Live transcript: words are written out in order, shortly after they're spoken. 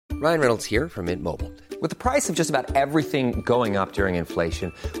Ryan Reynolds here from Mint Mobile. With the price of just about everything going up during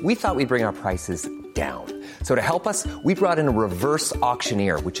inflation, we thought we'd bring our prices down. So to help us, we brought in a reverse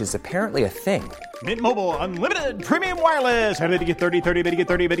auctioneer, which is apparently a thing. Mint Mobile Unlimited Premium Wireless. How to get 30, 30, bit to get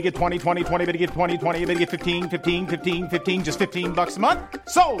 30, bit to get 20, 20, 20, bit to get 20, 20, bit to get 15, 15, 15, 15, just $15 a month?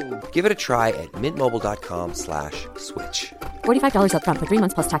 Sold! Give it a try at mintmobile.com/switch. $45 up front for 3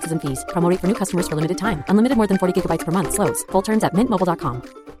 months plus taxes and fees. Promo rate for new customers for limited time. Unlimited more than 40 gigabytes per month. Slows full terms at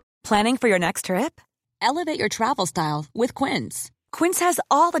mintmobile.com. Planning for your next trip? Elevate your travel style with Quince. Quince has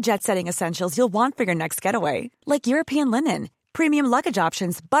all the jet-setting essentials you'll want for your next getaway, like European linen, premium luggage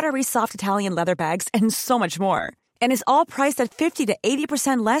options, buttery soft Italian leather bags, and so much more. And is all priced at 50 to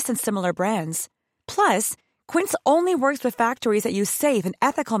 80% less than similar brands. Plus, Quince only works with factories that use safe and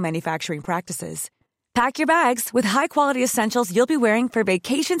ethical manufacturing practices. Pack your bags with high-quality essentials you'll be wearing for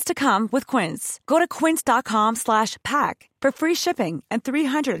vacations to come with Quince. Go to quince.com/pack for free shipping and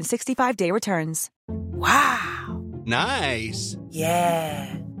 365-day returns. Wow. Nice.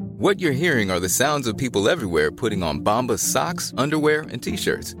 Yeah. What you're hearing are the sounds of people everywhere putting on Bombas socks, underwear, and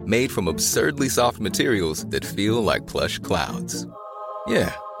T-shirts made from absurdly soft materials that feel like plush clouds.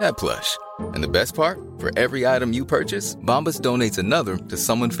 Yeah, that plush. And the best part? For every item you purchase, Bombas donates another to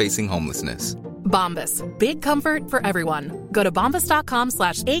someone facing homelessness. Bombas. Big comfort for everyone. Go to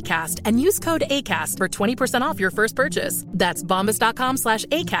bombas.com/ACAST and use code ACAST for 20% off your first purchase. That's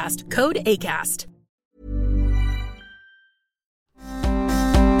bombas.com/ACAST. Code ACAST.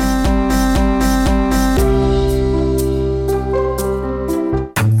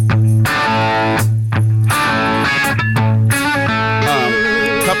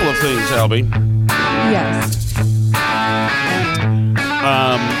 Couple of things, Albie. Yes.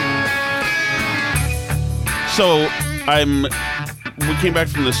 So we came back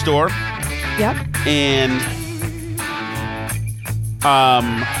from the store. Yep. And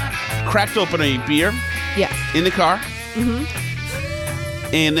cracked open a beer. Yes. In the car. Mm-hmm.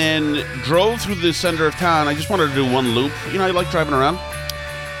 And then drove through the center of town. I just wanted to do one loop. You know, I like driving around.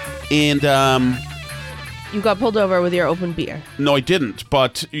 And you got pulled over with your open beer. No, I didn't.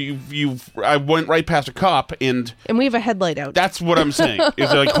 But I went right past a cop, and we have a headlight out. That's what I'm saying.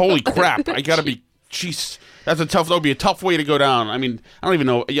 It's like, holy crap! I gotta be. Jeez, that would be a tough way to go down. I mean, I don't even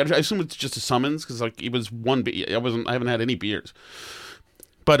know. I assume it's just a summons because like it was one beer. I haven't had any beers.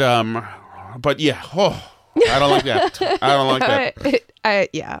 But yeah. Oh, I don't like that. I don't like that.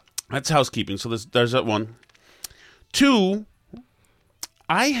 Yeah. That's housekeeping. So there's that one. 2,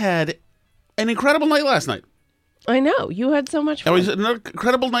 I had an incredible night last night. I know. You had so much fun. It was an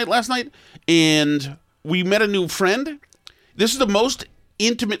incredible night last night, and we met a new friend. This is the most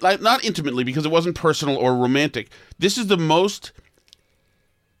intimate, not intimately because it wasn't personal or romantic. This is the most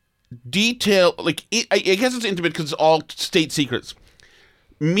detailed, I guess it's intimate because it's all state secrets.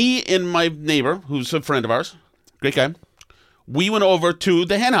 Me and my neighbor, who's a friend of ours, great guy, we went over to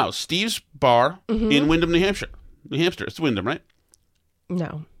the Hen House, Steve's bar in Windham, New Hampshire. New Hampshire, it's Windham, right?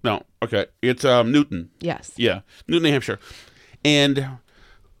 No, okay. It's Newton. Yes. Yeah, Newton, New Hampshire. And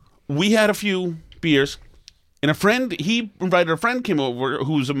we had a few beers, and he invited a friend, came over,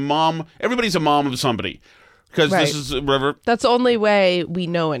 who's a mom. Everybody's a mom of somebody. Because right. This is whatever. That's the only way we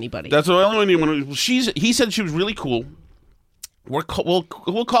know anybody. That's the only way anyone. He said she was really cool. We'll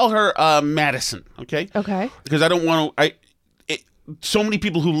call her Madison, okay? Okay. Because I don't want to. So many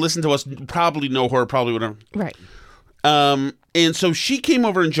people who listen to us probably know her, probably whatever. Right. And so she came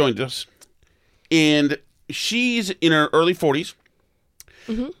over and joined us, and she's in her early 40s,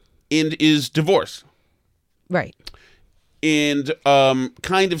 and is divorced. Right. And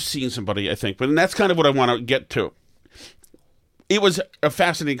kind of seeing somebody, I think. But that's kind of what I want to get to. It was a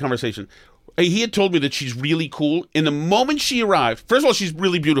fascinating conversation. He had told me that she's really cool. And the moment she arrived, first of all, she's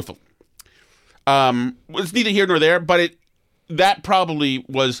really beautiful. It's neither here nor there, but that probably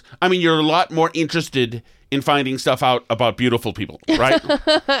was, I mean, you're a lot more interested in finding stuff out about beautiful people, right?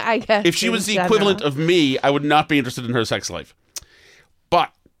 I guess. If she was the equivalent of me, I would not be interested in her sex life.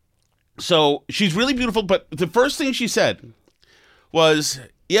 But, so, she's really beautiful, but the first thing she said was,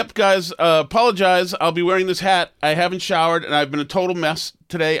 yep, guys, apologize, I'll be wearing this hat, I haven't showered, and I've been a total mess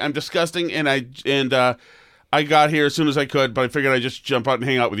today, I'm disgusting, and I got here as soon as I could, but I figured I'd just jump out and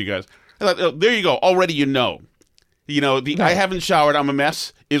hang out with you guys. I thought, oh, there you go, already you know. Right. I haven't showered, I'm a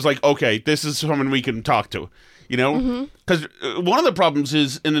mess, is like, okay, this is someone we can talk to, Because one of the problems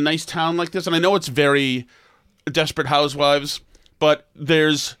is in a nice town like this, and I know it's very Desperate Housewives, but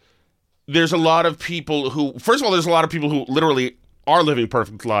there's a lot of people who, first of all, there's a lot of people who literally are living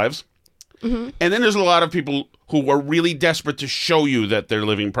perfect lives, Mm-hmm. And then there's a lot of people who are really desperate to show you that they're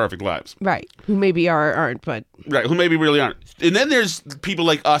living perfect lives. Right. Who maybe aren't, but... Right, who maybe really aren't. And then there's people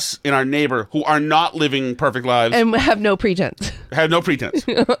like us and our neighbor who are not living perfect lives. And have no pretense. Have no pretense.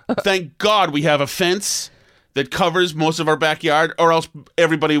 Thank God we have a fence that covers most of our backyard, or else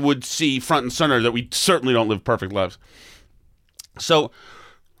everybody would see front and center that we certainly don't live perfect lives. So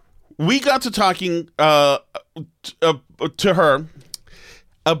we got to talking to her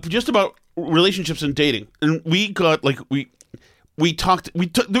just about relationships and dating, and we got like we talked.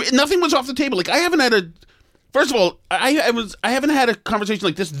 Nothing was off the table. Like I haven't had a. First of all, I haven't had a conversation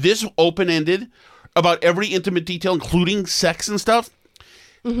like this open ended about every intimate detail, including sex and stuff.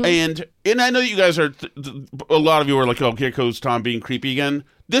 Mm-hmm. And I know you guys are. A lot of you are like, "Oh, here goes Tom being creepy again."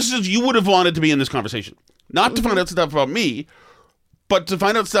 This is you would have wanted to be in this conversation, not to find out stuff about me, but to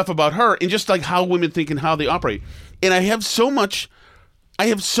find out stuff about her and just like how women think and how they operate. And I have so much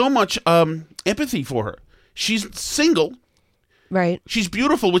empathy for her. She's single. Right. She's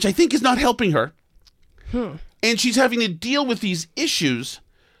beautiful, which I think is not helping her. And she's having to deal with these issues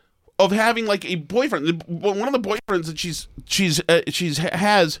of having like a boyfriend. One of the boyfriends that she's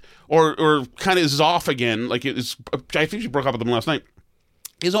has or kind of is off again. Like I think she broke up with him last night.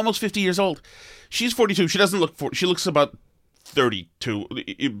 Is almost 50 years old. She's 42. She doesn't look she looks about 32.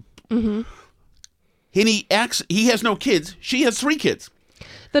 Mm-hmm. And he has no kids. She has 3 kids.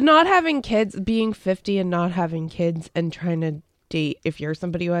 The not having kids, being 50 and not having kids and trying to date, if you're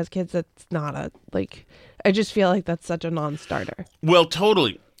somebody who has kids, that's not I just feel like that's such a non-starter. Well,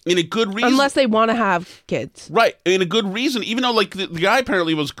 totally. In a good reason. Unless they want to have kids. Right. In a good reason, even though like the guy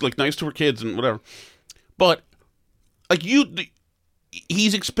apparently was like nice to her kids and whatever. But like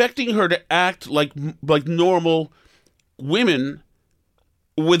he's expecting her to act like normal women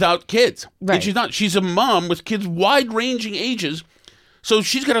without kids. Right. And she's not. She's a mom with kids wide-ranging ages. So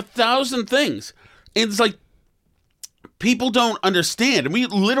she's got 1,000 things. And it's like, people don't understand. And we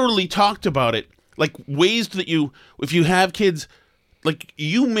literally talked about it. Like ways that if you have kids, like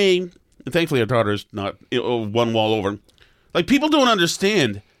you may, and thankfully our daughter's not one wall over. Like people don't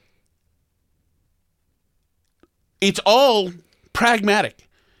understand. It's all pragmatic.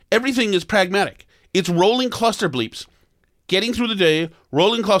 Everything is pragmatic. It's rolling cluster bleeps. Getting through the day,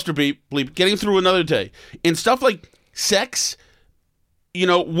 rolling cluster bleep, getting through another day. And stuff like sex,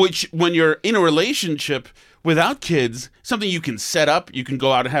 which when you're in a relationship without kids, something you can set up. You can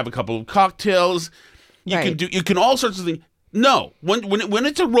go out and have a couple of cocktails. You can all sorts of things. No, when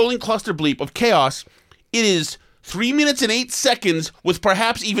it's a rolling cluster bleep of chaos, it is 3 minutes and 8 seconds with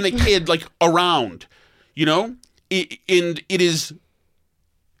perhaps even a kid like around, and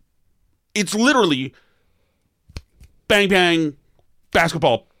it's literally bang bang,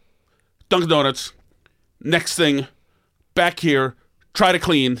 basketball, Dunkin' Donuts, next thing, back here. Try to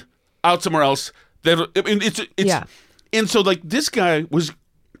clean, out somewhere else. Yeah. And so like this guy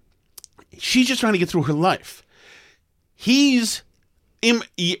she's just trying to get through her life. He's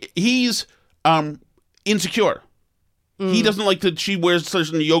insecure. He doesn't like that she wears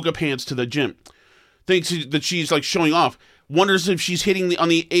certain yoga pants to the gym. Thinks that she's like showing off. Wonders if she's hitting on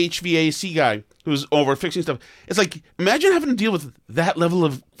the HVAC guy who's over fixing stuff. It's like, imagine having to deal with that level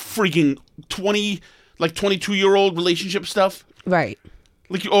of freaking 22-year-old relationship stuff. Right.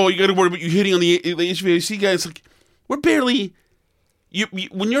 Like, oh, you got to worry about you hitting on the HVAC guy. It's like, we're barely,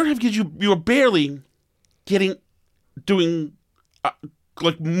 when you're having kids, you're barely doing,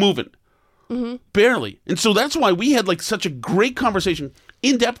 moving. Mm-hmm. Barely. And so that's why we had like such a great conversation,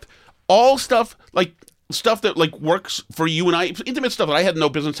 in depth, all stuff that like works for you and I, intimate stuff that I had no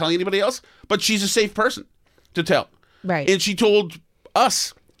business telling anybody else, but she's a safe person to tell. Right. And she told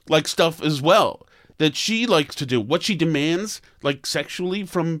us like stuff as well that she likes to do, what she demands, like sexually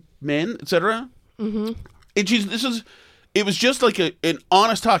from men, etc. Mm-hmm. And it was just like an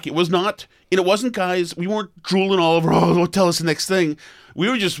honest talk. It was not, and it wasn't guys, we weren't drooling all over, oh, tell us the next thing. We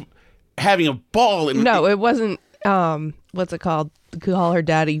were just having a ball. And no, it wasn't, what's it called? Call her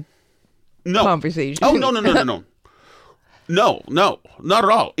daddy conversation. Oh, no. No, not at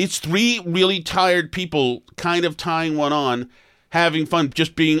all. It's 3 really tired people kind of tying one on, having fun,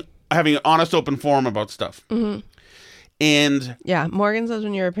 just having an honest, open forum about stuff. Mm-hmm. And yeah, Morgan says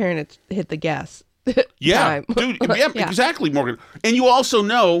when you're a parent, it's hit the gas. Yeah, dude. Yeah, exactly, Morgan. And you also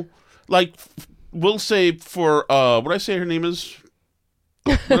know, like, we'll say for what did I say her name is?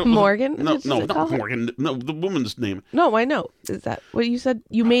 Morgan? No, not Morgan. No, the woman's name. No, I know. Is that what you said?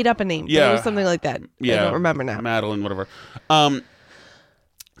 You made up a name. Yeah, it was something like that. Yeah, I don't remember now. Madeline, whatever.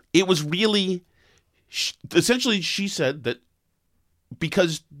 It was really, essentially, she said that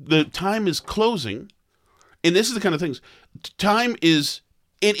because the time is closing, and this is the kind of things, time is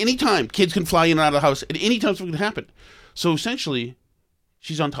at any time, kids can fly in and out of the house. At any time, something can happen. So essentially,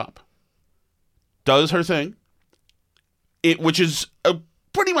 she's on top. Does her thing. Which is a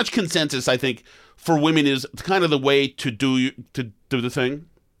pretty much consensus, I think, for women is kind of the way to do the thing.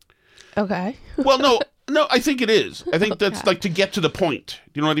 Okay. Well, no, I think it is. I think that's like to get to the point.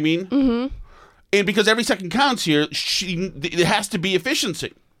 Do you know what I mean? Mm-hmm. And because every second counts here, it has to be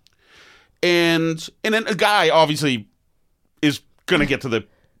efficiency. And then a guy obviously is gonna hit the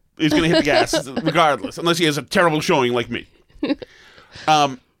gas regardless, unless he has a terrible showing like me.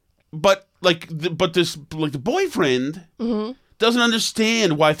 But the boyfriend doesn't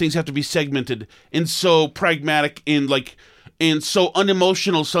understand why things have to be segmented and so pragmatic and so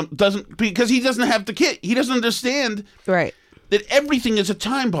unemotional. Because he doesn't have the kid. He doesn't understand right that everything is a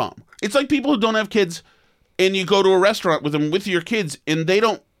time bomb. It's like people who don't have kids, and you go to a restaurant with them with your kids, and they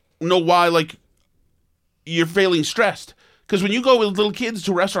don't know why you're feeling stressed. Because when you go with little kids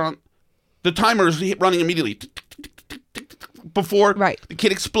to a restaurant, the timer is running immediately before the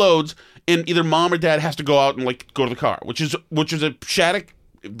kid explodes, and either mom or dad has to go out and go to the car, which is a Shattuck.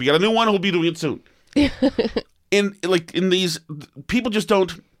 We got a new one who'll be doing it soon. And in these, people just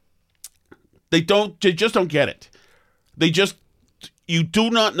don't. They just don't get it. You do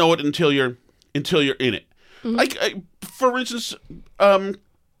not know it until you're in it. Mm-hmm. For instance,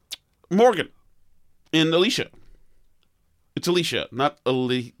 Morgan and Alicia. It's Alicia, not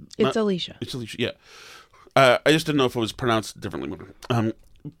Ali. It's Alicia. It's Alicia. Yeah. I just didn't know if it was pronounced differently.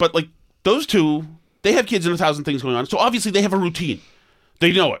 But those two, they have kids and 1,000 things going on, so obviously they have a routine.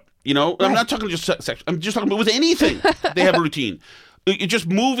 They know it. You know, right. I'm not talking just sex. I'm just talking about with anything. They have a routine. You're just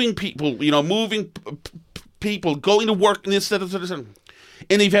moving people. People going to work and this.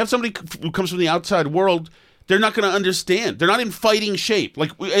 And if you have somebody who comes from the outside world, they're not going to understand. They're not in fighting shape.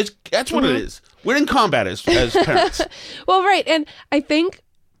 That's what it is. We're in combat as parents. Well, right, and I think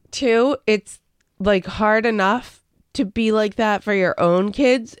too, it's hard enough to be like that for your own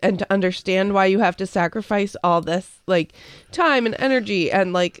kids and to understand why you have to sacrifice all this time and energy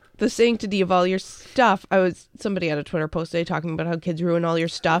and the sanctity of all your stuff. Somebody had a Twitter post today talking about how kids ruin all your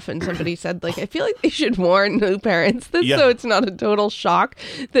stuff, and somebody said I feel like they should warn new parents this so it's not a total shock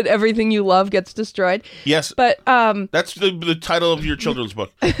that everything you love gets destroyed. Yes. But that's the title of your children's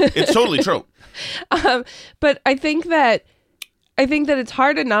book. It's totally true. But I think that it's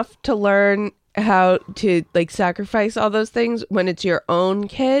hard enough to learn how to sacrifice all those things when it's your own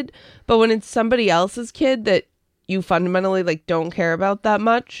kid, but when it's somebody else's kid that you fundamentally don't care about that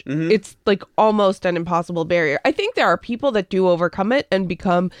much, it's almost an impossible barrier. I think there are people that do overcome it and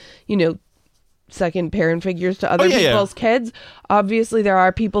become, second parent figures to other people's kids. Obviously there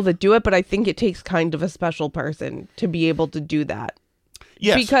are people that do it, but I think it takes kind of a special person to be able to do that.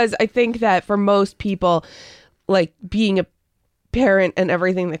 Yes. Because I think that for most people, being a parent and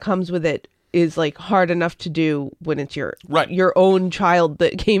everything that comes with it is hard enough to do when it's your own child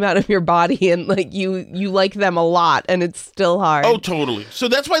that came out of your body and you like them a lot and it's still hard. Oh, totally. So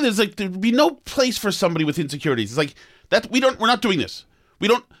that's why there'd be no place for somebody with insecurities. It's that we're not doing this. We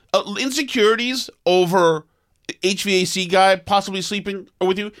don't insecurities over HVAC guy possibly sleeping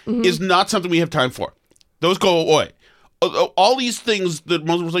with you is not something we have time for. Those go away. All these things that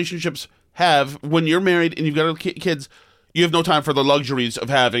most relationships have when you're married and you've got kids, you have no time for the luxuries of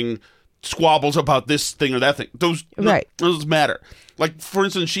having squabbles about this thing or that thing. Those matter. For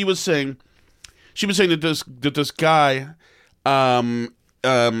instance, she was saying that this guy you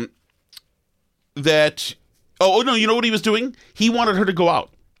know what he was doing? He wanted her to go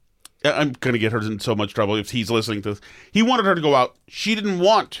out. I'm going to get her in so much trouble if he's listening to this. He wanted her to go out. She didn't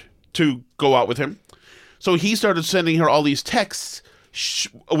want to go out with him. So he started sending her all these texts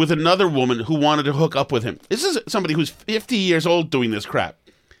with another woman who wanted to hook up with him. This is somebody who's 50 years old doing this crap.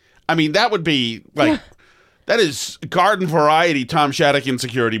 I mean, that would be that is garden variety Tom Shattuck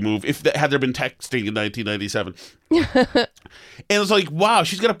insecurity move had there been texting in 1997. And it's wow,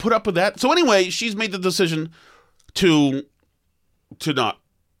 she's got to put up with that. So anyway, she's made the decision to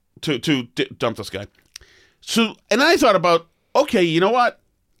dump this guy. So, and I thought about, okay, you know what?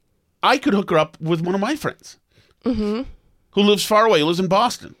 I could hook her up with one of my friends who lives far away, lives in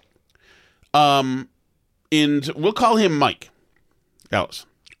Boston. And we'll call him Mike. Alice.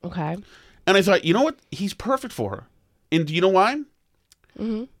 Okay. And I thought, you know what? He's perfect for her. And do you know why?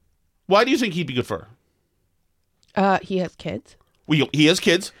 Why do you think he'd be good for her? He has kids. He has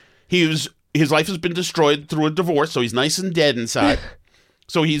kids. His life has been destroyed through a divorce, so he's nice and dead inside.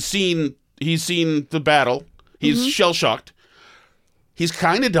 So he's seen the battle. He's shell-shocked. He's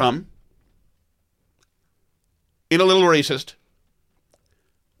kind of dumb. And a little racist.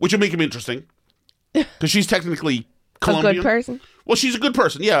 Which would make him interesting. Because she's technically Colombian. A good person? Well, she's a good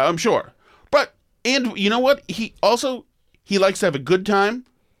person. Yeah, I'm sure. But, and you know what? He likes to have a good time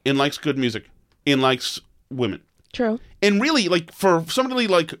and likes good music and likes women. True. And really, like, for somebody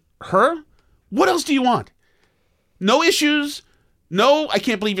like her, what else do you want? No issues. No, I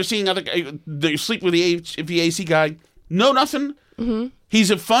can't believe you're seeing you sleep with the AC guy. No, nothing. Mm-hmm.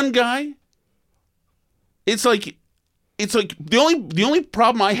 He's a fun guy. It's like the only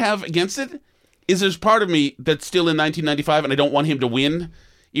problem I have against it is there's part of me that's still in 1995 and I don't want him to win,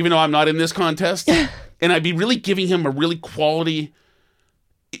 even though I'm not in this contest. And I'd be really giving him a really quality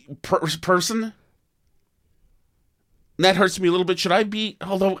person. And that hurts me a little bit. Should I be?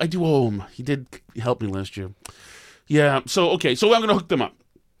 Although I do owe him. He did help me last year. Yeah. So, okay. So I'm going to hook them up.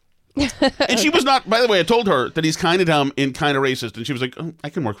 And she was not, by the way, I told her that he's kind of dumb and kind of racist. And she was like, oh, I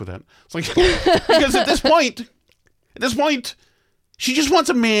can work with that. It's like, because at this point, she just wants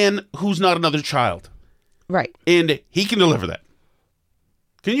a man who's not another child. Right. And he can deliver that.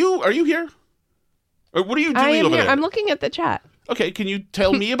 Are you here? Or what are you doing over there? I'm looking at the chat. Okay. Can you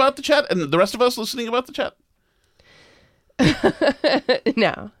tell me about the chat and the rest of us listening about the chat?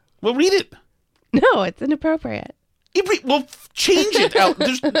 No. Well, read it. No, it's inappropriate. Well, change it out.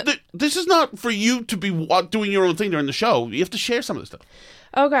 This is not for you to be doing your own thing during the show. You have to share some of this stuff.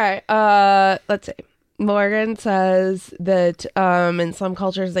 Okay. Let's see. Morgan says that in some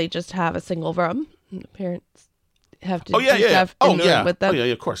cultures they just have a single room. And the parents have to do stuff in the room with them. Oh, yeah,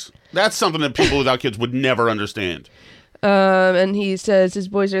 of course. That's something that people without kids would never understand. And he says his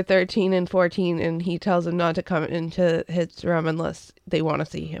boys are 13 and 14, and he tells them not to come into his room unless they want to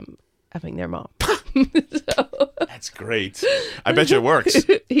see him effing their mom. That's great. I bet you it works.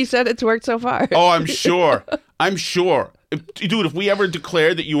 He said it's worked so far. Oh, I'm sure. Dude, if we ever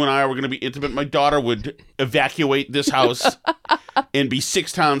declared that you and I were going to be intimate, my daughter would evacuate this house and be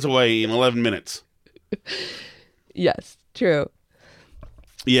 6 towns away in 11 minutes. Yes, true.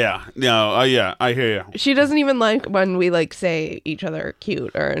 Yeah. No, yeah, I hear you. She doesn't even like when we say each other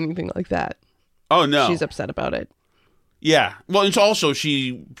cute or anything like that. Oh, no. She's upset about it. Yeah. Well, it's also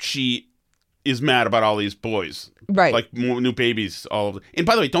she is mad about all these boys. Right. Like more new babies. And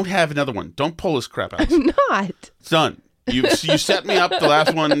by the way, don't have another one. Don't pull this crap out. I'm not. It's done. You set me up. The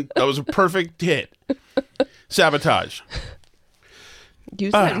last one, that was a perfect hit. Sabotage. You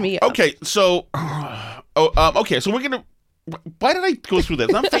set me up. Okay, so... okay, so we're going to... Why did I go through this?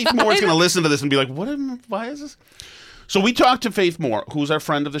 Now Faith Moore is going to listen to this and be like, why is this? So we talked to Faith Moore, who's our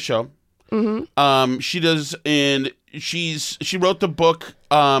friend of the show. Mm-hmm. She does, and she wrote the book,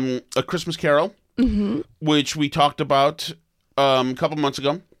 A Christmas Carol, mm-hmm. which we talked about a couple months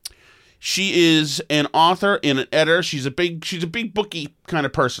ago. She is an author and an editor. She's a big bookie kind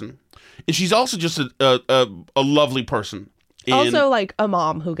of person. And she's also just a lovely person. And also, like a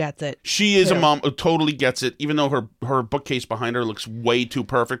mom who gets it. She is a mom who totally gets it, even though her bookcase behind her looks way too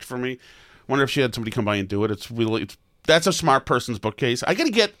perfect for me. Wonder if she had somebody come by and do it. That's a smart person's bookcase. I'm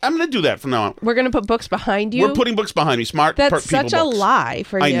going to do that from now on. We're going to put books behind you? We're putting books behind me. That's such a lie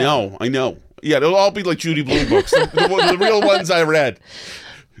for you. I know. Yeah, they'll all be like Judy Blume books. the real ones I read.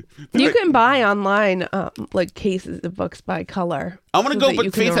 You can buy online cases of books by color. I'm going to go,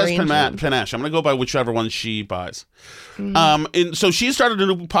 but Faith has panache. I'm going to go by whichever one she buys. Mm-hmm. And so she started a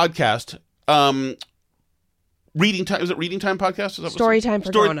new podcast, Reading Time. Is it Reading Time podcast? Is that Storytime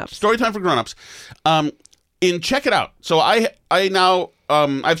for Grownups. Storytime for Grownups. And check it out. So I now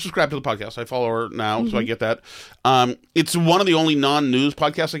I've subscribed to the podcast. I follow her now, mm-hmm. so I get that. It's one of the only non-news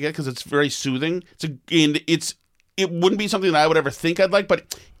podcasts I get because it's very soothing. It wouldn't be something that I would ever think I'd like,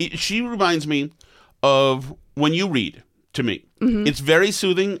 but she reminds me of when you read to me. Mm-hmm. It's very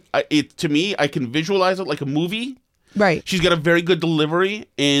soothing. To me, I can visualize it like a movie. Right. She's got a very good delivery,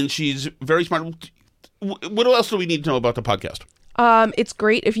 and she's very smart. What else do we need to know about the podcast? It's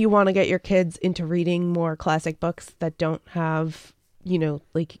great if you want to get your kids into reading more classic books that don't have,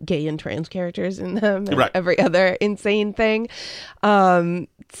 gay and trans characters in them and every other insane thing.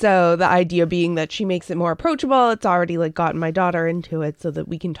 So the idea being that she makes it more approachable. It's already gotten my daughter into it so that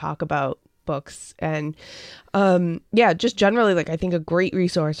we can talk about books and just generally I think a great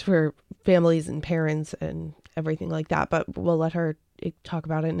resource for families and parents and everything like that. But we'll let her talk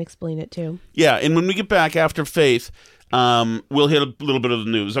about it and explain it too. Yeah, and when we get back after Faith, we'll hit a little bit of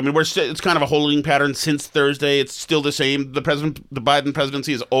the news. I mean, it's kind of a holding pattern since Thursday. It's still the same. The Biden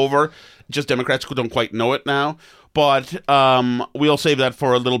presidency is over. Just Democrats who don't quite know it now. But we'll save that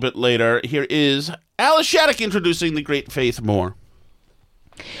for a little bit later. Here is Alice Shattuck introducing the great Faith Moore.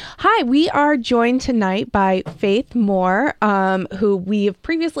 Hi, we are joined tonight by Faith Moore, who we have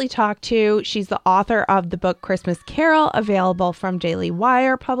previously talked to. She's the author of the book Christmas Carol, available from Daily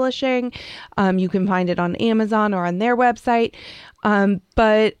Wire Publishing. You can find it on Amazon or on their website.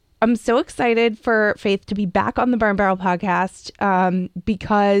 But I'm so excited for Faith to be back on the Burn Barrel podcast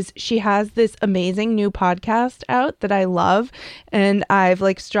because she has this amazing new podcast out that I love. And I've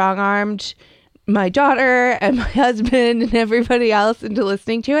strong-armed my daughter and my husband and everybody else into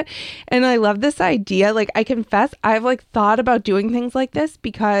listening to it. And I love this idea. I confess, I've thought about doing things like this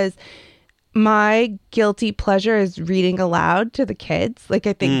because my guilty pleasure is reading aloud to the kids. I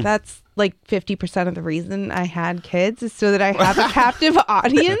think that's 50% of the reason I had kids is so that I have a captive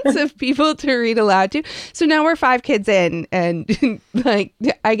audience of people to read aloud to. So now we're 5 kids in and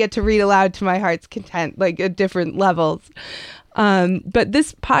I get to read aloud to my heart's content, at different levels. But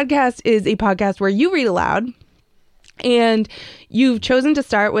this podcast is a podcast where you read aloud, and you've chosen to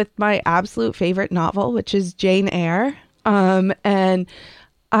start with my absolute favorite novel, which is Jane Eyre. And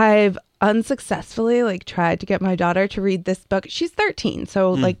I've unsuccessfully tried to get my daughter to read this book. She's 13,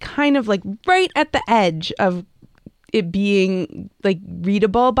 so kind of right at the edge of it being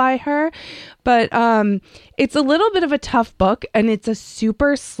readable by her. But it's a little bit of a tough book, and it's a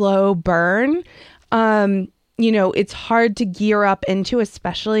super slow burn. It's hard to gear up into,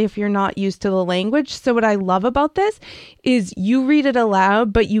 especially if you're not used to the language. So what I love about this is you read it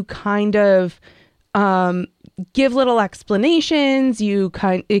aloud, but you kind of give little explanations. You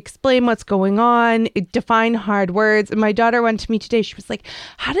kind of explain what's going on, define hard words. And my daughter went to me today. She was like,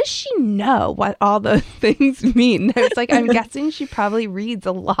 how does she know what all those things mean? I was like, I'm guessing she probably reads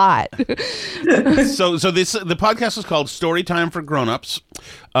a lot. So the podcast is called Storytime for Grownups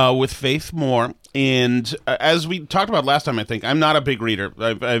with Faith Moore. And as we talked about last time, I think I'm not a big reader.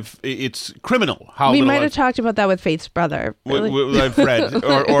 It's criminal how we might have talked about that with Faith's brother. Really? I've read,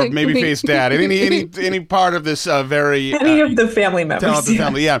 or maybe Faith's dad. Any part of this very any of the family members.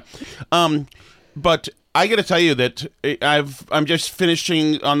 Family, yeah. But I got to tell you that I'm just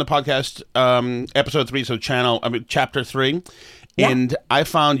finishing on the podcast episode 3, so chapter 3, and I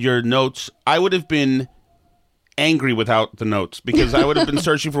found your notes. I would have been angry without the notes because I would have been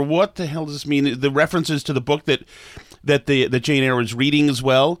searching for what the hell does this mean. The references to the book that Jane Eyre was reading as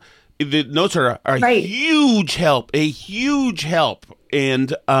well. The notes are right. a huge help.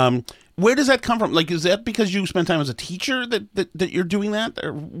 And where does that come from? Is that because you spent time as a teacher that you're doing that,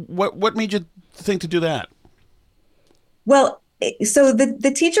 or what made you think to do that? Well, so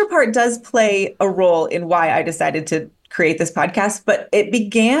the teacher part does play a role in why I decided to create this podcast, but it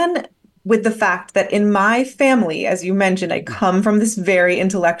began with the fact that in my family, as you mentioned, I come from this very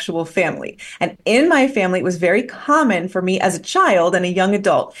intellectual family. And in my family, it was very common for me as a child and a young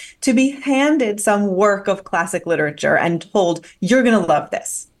adult to be handed some work of classic literature and told, you're going to love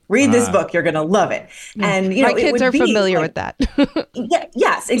this. Read this book, you're going to love it. And my kids are familiar with that.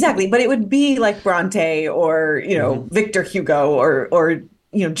 Yes, exactly. But it would be like Bronte or, Victor Hugo or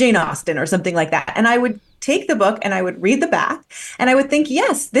Jane Austen or something like that. And I would take the book and I would read the back and I would think,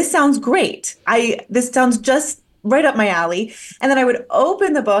 yes, this sounds great. This sounds just right up my alley. And then I would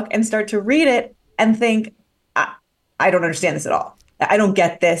open the book and start to read it and think, I don't understand this at all. I don't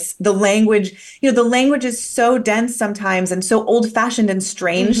get this. The language is so dense sometimes and so old fashioned and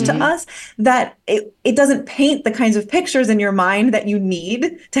strange to us that it doesn't paint the kinds of pictures in your mind that you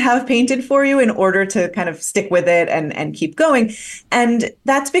need to have painted for you in order to kind of stick with it and keep going. And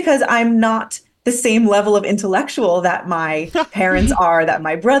that's because I'm not the same level of intellectual that my parents are, that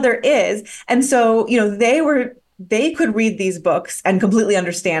my brother is. And so, they could read these books and completely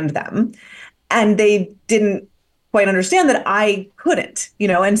understand them. And they didn't quite understand that I couldn't,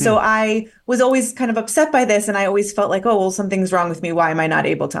 and so I was always kind of upset by this. And I always felt like, oh, well, something's wrong with me. Why am I not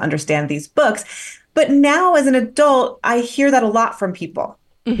able to understand these books? But now as an adult, I hear that a lot from people.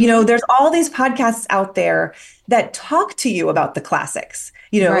 There's all these podcasts out there that talk to you about the classics.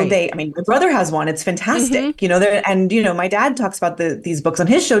 Right. My brother has one. It's fantastic. And my dad talks about these books on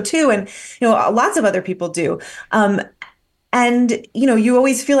his show too. And, lots of other people do. And, you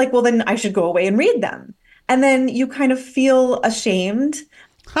always feel like, well, then I should go away and read them. And then you kind of feel ashamed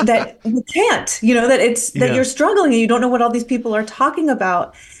that you can't, that you're struggling and you don't know what all these people are talking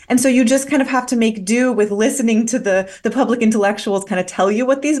about. And so you just kind of have to make do with listening to the public intellectuals kind of tell you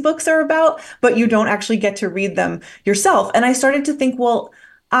what these books are about, but you don't actually get to read them yourself. And I started to think, well,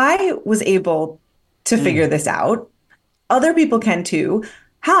 I was able to figure this out. Other people can too.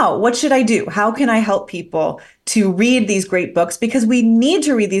 how? What should I do? How can I help people to read these great books? Because we need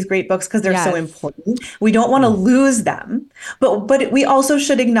to read these great books because they're so important. We don't want to lose them, but we also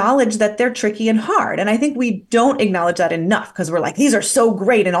should acknowledge that they're tricky and hard. And I think we don't acknowledge that enough because we're like, these are so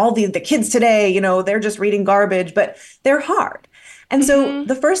great. And all the kids today, you know, they're just reading garbage, but they're hard. And so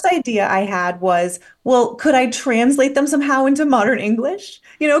the first idea I had was, well, could I translate them somehow into modern English?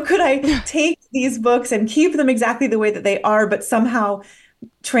 You know, could I take these books and keep them exactly the way that they are, but somehow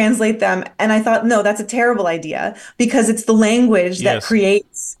translate them? And I thought, no, that's a terrible idea because it's the language that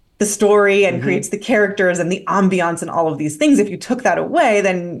creates the story and creates the characters and the ambiance and all of these things. If you took that away,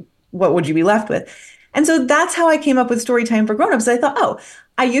 then what would you be left with? And so that's how I came up with Storytime for Grownups. I thought, oh,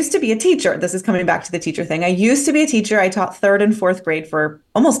 I used to be a teacher. This is coming back to the teacher thing. I used to be a teacher. I taught 3rd and 4th grade for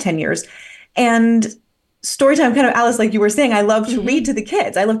almost 10 years. And Storytime, kind of, Alice, like you were saying, I love to read to the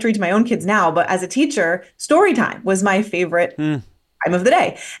kids. I love to read to my own kids now. But as a teacher, Storytime was my favorite time of the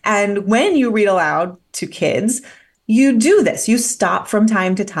day. And when you read aloud to kids, you do this. You stop from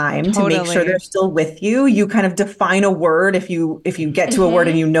time to time to make sure they're still with you. You kind of define a word. If you get to a word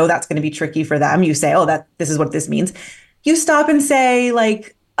and you know that's going to be tricky for them, you say, oh, this is what this means. You stop and say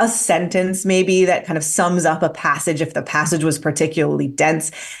like a sentence maybe that kind of sums up a passage if the passage was particularly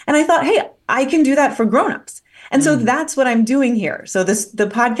dense. And I thought, hey, I can do that for grownups. And so that's what I'm doing here. So the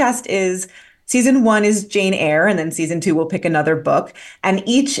podcast is season 1 is Jane Eyre, and then season 2 we'll pick another book. And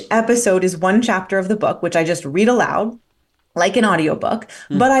each episode is one chapter of the book, which I just read aloud like an audiobook.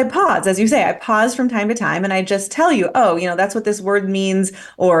 But I pause, as you say, I pause from time to time and I just tell you, oh, you know, that's what this word means.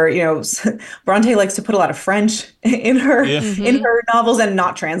 Or, you know, Bronte likes to put a lot of French in her novels and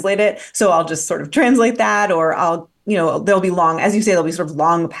not translate it. So I'll just sort of translate that, or I'll, you know, there'll be long, as you say, there'll be sort of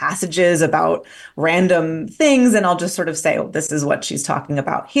long passages about random things. And I'll just sort of say, oh, this is what she's talking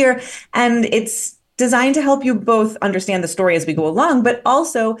about here. And it's designed to help you both understand the story as we go along, but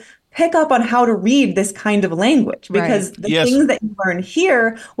also pick up on how to read this kind of language, because the things that you learn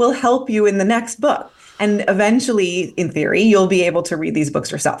here will help you in the next book. And eventually, in theory, you'll be able to read these books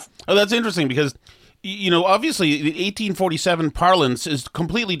yourself. Oh, that's interesting because, you know, obviously the 1847 parlance is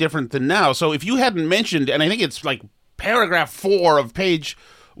completely different than now. So if you hadn't mentioned, and I think it's like paragraph 4 of page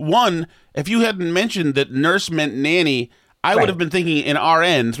 1, if you hadn't mentioned that nurse meant nanny, I would have been thinking an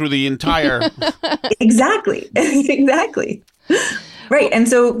RN through the entire... Exactly. Right. And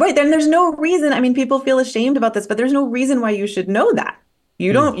so, then there's no reason. I mean, people feel ashamed about this, but there's no reason why you should know that.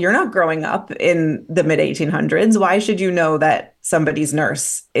 You're not growing up in the mid 1800s. Why should you know that somebody's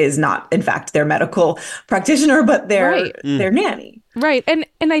nurse is not, in fact, their medical practitioner, but their nanny? Right. And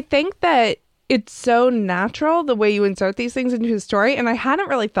I think that it's so natural the way you insert these things into a story. And I hadn't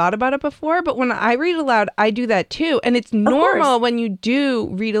really thought about it before, but when I read aloud, I do that too. And it's normal when you do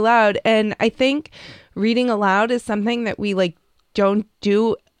read aloud. And I think reading aloud is something that we don't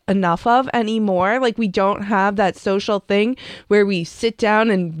do enough of anymore. Like, we don't have that social thing where we sit down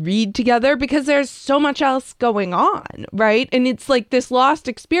and read together because there's so much else going on, right? And it's like this lost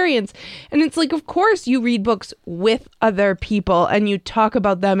experience. And it's like, of course you read books with other people and you talk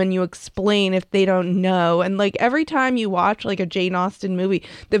about them and you explain if they don't know. And like every time you watch like a Jane Austen movie,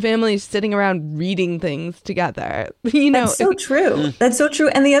 the family is sitting around reading things together. You know, that's so true. That's so true.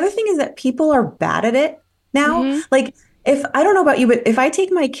 And the other thing is that people are bad at it now. Like, if I don't know about you, but if I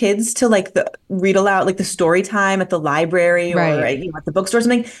take my kids to like the read aloud, like the story time at the library or at the bookstore or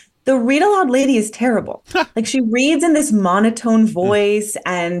something, the read aloud lady is terrible. Like, she reads in this monotone voice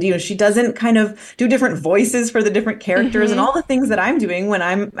and, you know, she doesn't kind of do different voices for the different characters and all the things that I'm doing when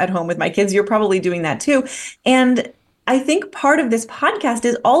I'm at home with my kids. You're probably doing that too. And I think part of this podcast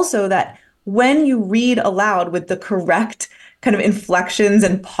is also that when you read aloud with the correct kind of inflections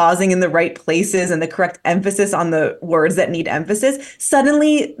and pausing in the right places and the correct emphasis on the words that need emphasis,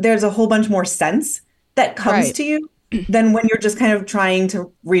 suddenly there's a whole bunch more sense that comes to you than when you're just kind of trying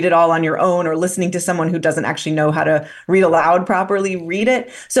to read it all on your own or listening to someone who doesn't actually know how to read aloud properly read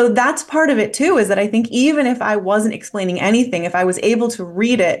it. So that's part of it too, is that I think even if I wasn't explaining anything, if I was able to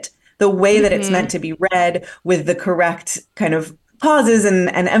read it the way that it's meant to be read with the correct kind of pauses and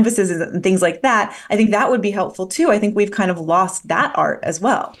emphasis and things like that, I think that would be helpful too. I think we've kind of lost that art as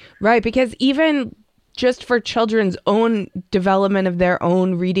well. Right, because even just for children's own development of their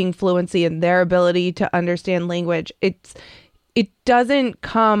own reading fluency and their ability to understand language, it doesn't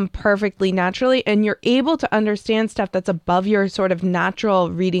come perfectly naturally, and you're able to understand stuff that's above your sort of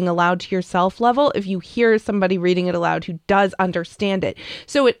natural reading aloud to yourself level if you hear somebody reading it aloud who does understand it.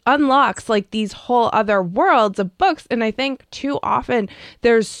 So it unlocks like these whole other worlds of books. And I think too often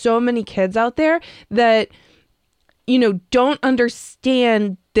there's so many kids out there that, you know, don't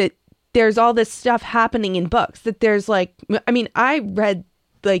understand that there's all this stuff happening in books, that there's like, I mean, I read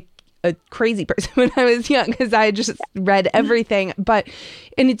like a crazy person when I was young because I just read everything.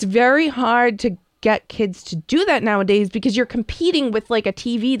 And it's very hard to get kids to do that nowadays because you're competing with like a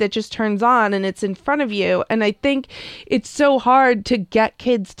TV that just turns on and it's in front of you. And I think it's so hard to get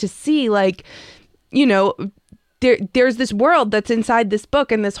kids to see, like, you know, there's this world that's inside this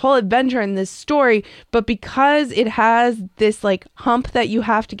book and this whole adventure and this story, but because it has this like hump that you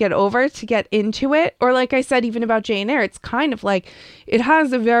have to get over to get into it, or like I said, even about Jane Eyre, it's kind of like it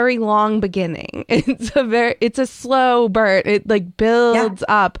has a very long beginning. It's a slow burn. It like builds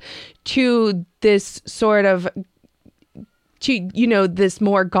up to this sort of, to, you know, this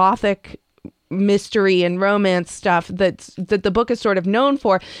more gothic mystery and romance stuff that the book is sort of known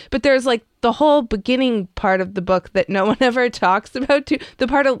for. But there's like the whole beginning part of the book that no one ever talks about too. The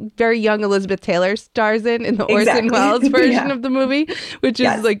part of very young Elizabeth Taylor stars in the Orson Welles version of the movie, which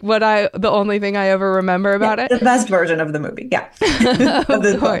is like the only thing I ever remember about it. The best version of the movie. Yeah. Of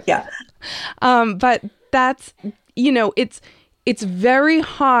the book. Yeah. But that's, you know, it's very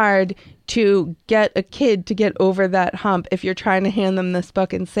hard to get a kid to get over that hump if you're trying to hand them this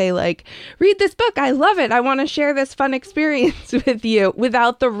book and say, like, read this book, I love it, I want to share this fun experience with you,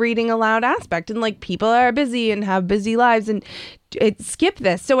 without the reading aloud aspect. And like, people are busy and have busy lives and skip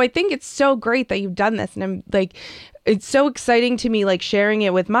this. So I think it's so great that you've done this, and I'm like, it's so exciting to me, like sharing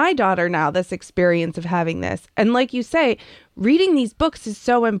it with my daughter now, this experience of having this. And like you say, reading these books is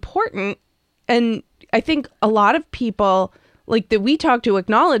so important. And I think a lot of people like that we talk to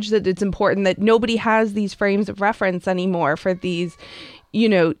acknowledge that it's important that nobody has these frames of reference anymore for these, you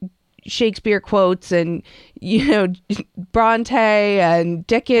know, Shakespeare quotes and, you know, Bronte and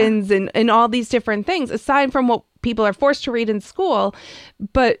Dickens and all these different things, aside from what people are forced to read in school.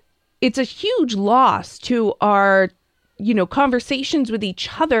 But it's a huge loss to our, you know, conversations with each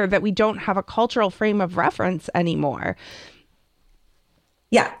other that we don't have a cultural frame of reference anymore.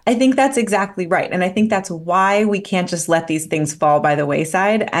 Yeah, I think that's exactly right. And I think that's why we can't just let these things fall by the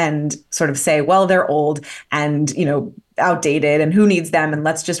wayside and sort of say, well, they're old and, you know, outdated and who needs them and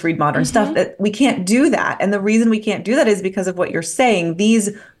let's just read modern stuff. That we can't do that. And the reason we can't do that is because of what you're saying.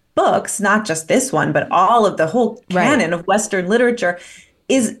 These books, not just this one, but all of the whole canon of Western literature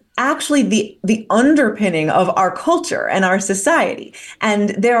is actually the underpinning of our culture and our society.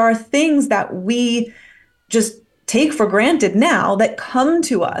 And there are things that we just take for granted now that come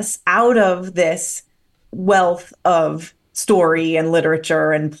to us out of this wealth of story and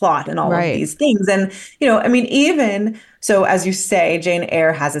literature and plot and all of these things. And, you know, I mean, even so, as you say, Jane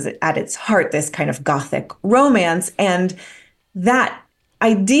Eyre has at its heart this kind of Gothic romance, and that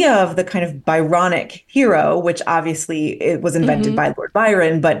idea of the kind of Byronic hero, which obviously it was invented by Lord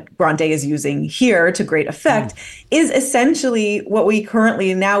Byron, but Bronte is using here to great effect, is essentially what we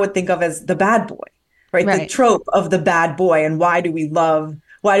currently now would think of as the bad boy. Right. The trope of the bad boy, and why do we love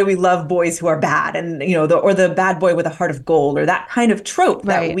boys who are bad, and, you know, or the bad boy with a heart of gold, or that kind of trope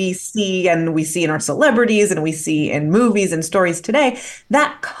that we see in our celebrities and we see in movies and stories today.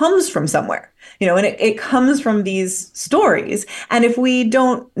 That comes from somewhere, you know, and it comes from these stories. And if we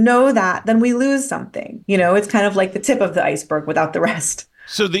don't know that, then we lose something. You know, it's kind of like the tip of the iceberg without the rest.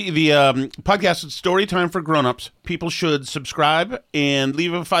 So the podcast is Storytime for Grownups. People should subscribe and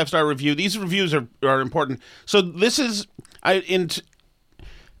leave a 5-star review. These reviews are important. So this is,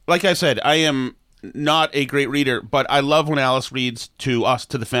 like I said, I am not a great reader, but I love when Alice reads to us,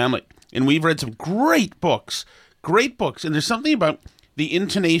 to the family. And we've read some great books. And there's something about the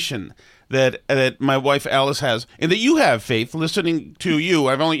intonation that my wife Alice has, and that you have, Faith, listening to you.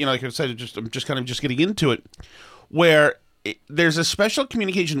 I've only, you know, like I said, I'm just kind of getting into it, where there's a special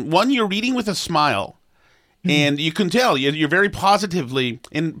communication. One, you're reading with a smile, and you can tell you're very positively,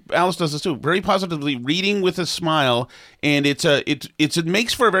 and Alice does this too, very positively reading with a smile, and it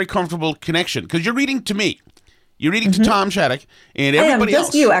makes for a very comfortable connection because you're reading to me. You're reading to Tom Shattuck and everybody else.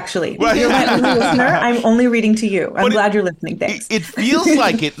 Just you, actually. Well, you're my only listener. I'm only reading to you. I'm glad you're listening. Thanks. It feels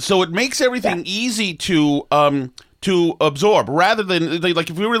like it, so it makes everything easy to absorb, rather than like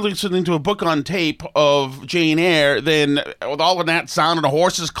if we were listening to a book on tape of Jane Eyre, then with all of that sound and the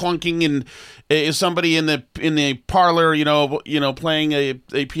horses clunking and is somebody in the parlor, you know, playing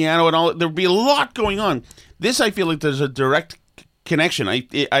a piano and all, there'd be a lot going on. This, I feel like there's a direct connection.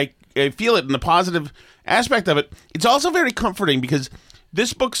 I feel it in the positive aspect of it. It's also very comforting because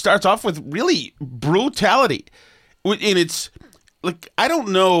this book starts off with really brutality, and it's. Like, I don't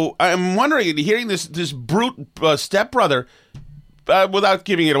know. I'm wondering, hearing this brute stepbrother, without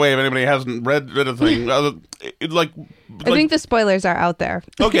giving it away if anybody hasn't read the thing, I think the spoilers are out there.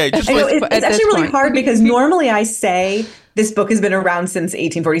 Okay. It's actually really hard because normally I say this book has been around since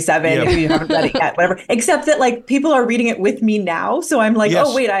 1847. Yeah. If you haven't read it yet, whatever. Except that like people are reading it with me now. So I'm like, Yes.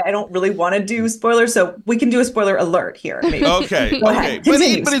 oh, wait, I don't really want to do spoilers. So we can do a spoiler alert here. Maybe. Okay. Go ahead.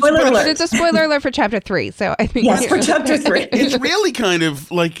 Continue. Spoiler alert. It's a spoiler alert for chapter 3. So I think Yes, for chapter 3. It's really kind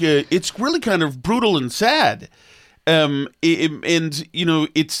of like it's really kind of brutal and sad, and you know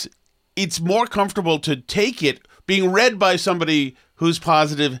it's more comfortable to take it being read by somebody who's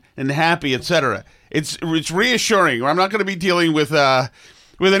positive and happy, etc. It's reassuring. I'm not going to be dealing with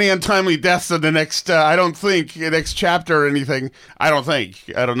any untimely deaths in the next. I don't think next chapter or anything. I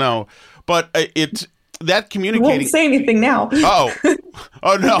don't know, but it's that communicating. I won't say anything now.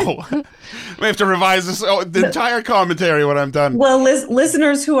 Oh no! We have to revise this the entire commentary when I'm done. Well,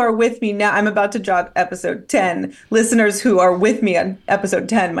 listeners who are with me now, I'm about to drop episode 10. Listeners who are with me on episode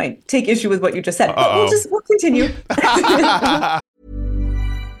 10 might take issue with what you just said. But we'll continue.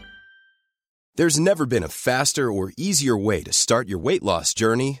 There's never been a faster or easier way to start your weight loss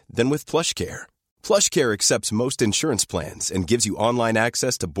journey than with PlushCare. PlushCare accepts most insurance plans and gives you online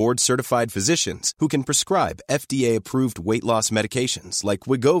access to board-certified physicians who can prescribe FDA-approved weight loss medications like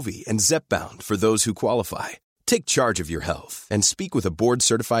Wegovy and Zepbound for those who qualify. Take charge of your health and speak with a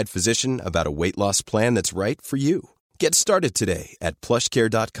board-certified physician about a weight loss plan that's right for you. Get started today at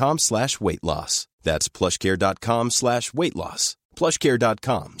plushcare.com/weight loss. That's plushcare.com/weight loss.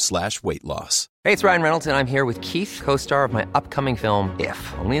 plushcare.com/weight loss. Hey, it's Ryan Reynolds, and I'm here with Keith, co-star of my upcoming film,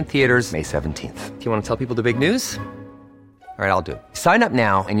 If, only in theaters May 17th. Do you want to tell people the big news? All right, I'll do it. Sign up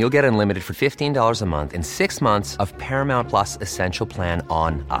now and you'll get unlimited for $15 a month and 6 months of Paramount Plus Essential Plan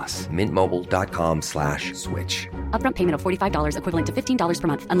on us. MintMobile.com/switch. Upfront payment of $45 equivalent to $15 per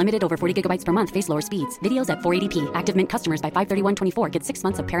month. Unlimited over 40 gigabytes per month. Face lower speeds. Videos at 480p. Active Mint customers by 531.24 get 6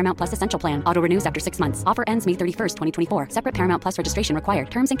 months of Paramount Plus Essential Plan. Auto renews after 6 months. Offer ends May 31st, 2024. Separate Paramount Plus registration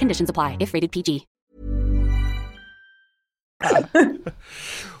required. Terms and conditions apply if rated PG.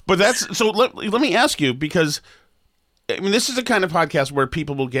 But that's so. Let me ask you, because I mean, this is the kind of podcast where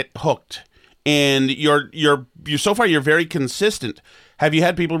people will get hooked, and you're so far you're very consistent. Have you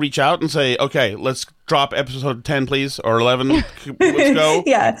had people reach out and say, "Okay, let's drop episode 10, please, or 11, let's go"?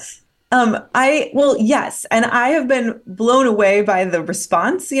 Yeah. Yes. And I have been blown away by the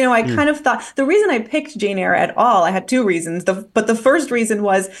response. You know, I kind of thought the reason I picked Jane Eyre at all, I had two reasons. But the first reason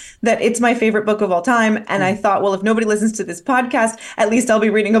was that it's my favorite book of all time. And I thought, well, if nobody listens to this podcast, at least I'll be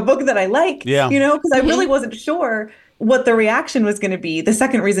reading a book that I like, you know, because I really wasn't sure what the reaction was going to be. The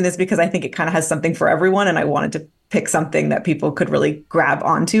second reason is because I think it kind of has something for everyone. And I wanted to pick something that people could really grab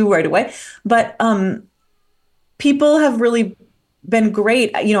onto right away. But people have really been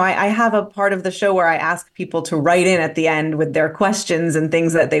great. You know, I have a part of the show where I ask people to write in at the end with their questions and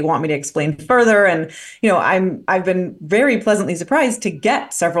things that they want me to explain further. And, you know, I've been very pleasantly surprised to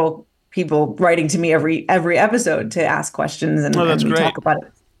get several people writing to me every episode to ask questions and we talk about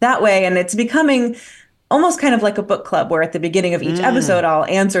it that way. And it's becoming almost kind of like a book club where at the beginning of each episode, I'll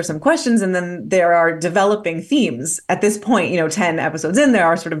answer some questions and then there are developing themes. At this point, you know, 10 episodes in, there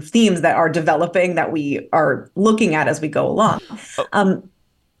are sort of themes that are developing that we are looking at as we go along.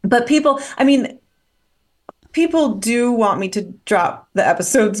 But people do want me to drop the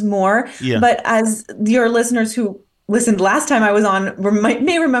episodes more. Yeah. But as your listeners who listened last time I was on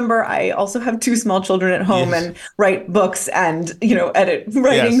may remember, I also have 2 small children at home and write books and, you know, edit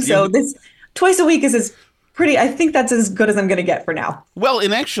writing. Yes. So this twice a week is I think that's as good as I'm going to get for now. Well,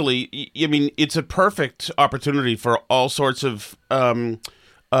 and actually, I mean, it's a perfect opportunity for all sorts of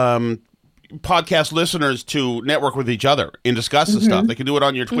podcast listeners to network with each other and discuss the stuff. They can do it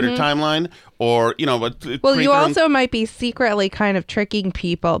on your Twitter timeline or, you know. Well, you also might be secretly kind of tricking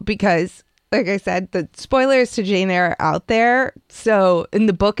people because, like I said, the spoilers to Jane Eyre are out there. So, and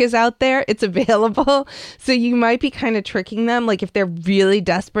the book is out there. It's available. So you might be kind of tricking them. Like if they're really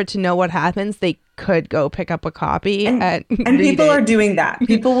desperate to know what happens, they could go pick up a copy and people are doing that.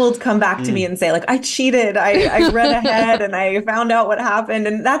 People will come back to me and say like, I cheated. I read ahead and I found out what happened.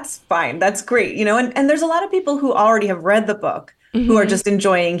 And that's fine. That's great. You know, and there's a lot of people who already have read the book who are just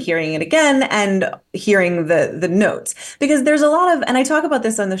enjoying hearing it again and hearing the notes. Because there's a lot of, and I talk about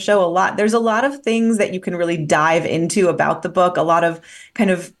this on the show a lot, there's a lot of things that you can really dive into about the book, a lot of kind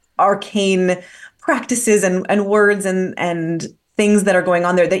of arcane practices and words and things that are going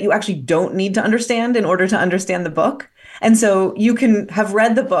on there that you actually don't need to understand in order to understand the book. And so you can have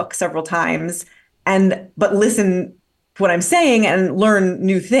read the book several times but listen to what I'm saying and learn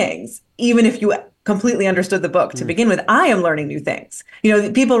new things, even if you completely understood the book to begin with. I am learning new things. You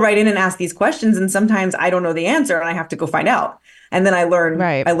know, people write in and ask these questions and sometimes I don't know the answer and I have to go find out. And then I learn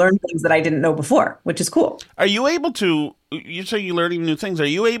things that I didn't know before, which is cool. Are you able to, you say you're learning new things. Are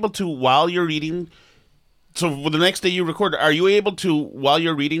you able to, while you're reading, So the next day you record, are you able to, while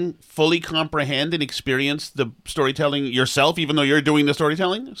you're reading, fully comprehend and experience the storytelling yourself, even though you're doing the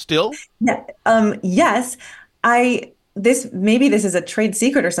storytelling still? Yeah, yes. Maybe this is a trade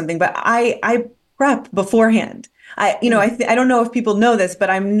secret or something, but I prep beforehand. I don't know if people know this, but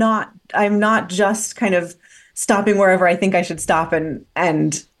I'm not just kind of stopping wherever I think I should stop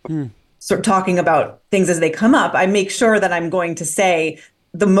and sort of talking about things as they come up. I make sure that I'm going to say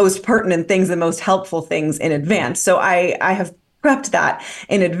the most pertinent things, the most helpful things in advance. So I have prepped that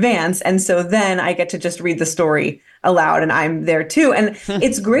in advance. And so then I get to just read the story aloud and I'm there too. And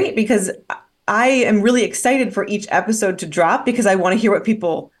it's great because I am really excited for each episode to drop because I want to hear what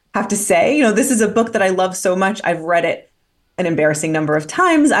people have to say. This is a book that I love so much. I've read it an embarrassing number of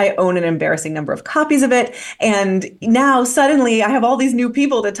times. I own an embarrassing number of copies of it. And now suddenly I have all these new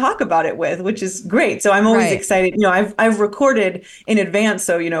people to talk about it with, which is great. So I'm always excited. I've recorded in advance.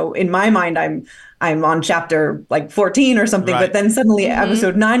 So, in my mind, I'm on chapter like 14 or something, but then suddenly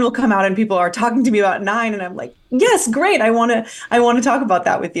episode 9 will come out and people are talking to me about 9. And I'm like, yes, great. I want to talk about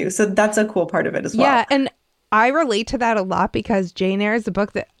that with you. So that's a cool part of it as well. Yeah. And I relate to that a lot because Jane Eyre is a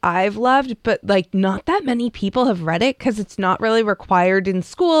book that I've loved, but like not that many people have read it because it's not really required in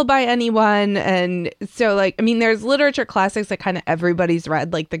school by anyone. And so there's literature classics that kind of everybody's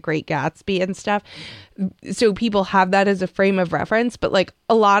read, like The Great Gatsby and stuff. So people have that as a frame of reference, but like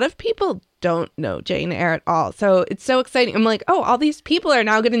a lot of people don't know Jane Eyre at all. So it's so exciting. I'm like, oh, all these people are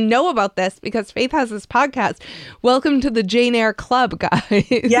now going to know about this because Faith has this podcast. Welcome to the Jane Eyre Club, guys.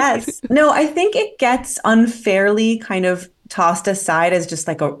 Yes. No, I think it gets unfairly kind of tossed aside as just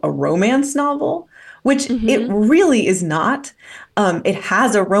like a romance novel, which it really is not. It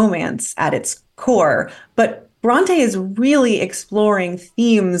has a romance at its core, but Bronte is really exploring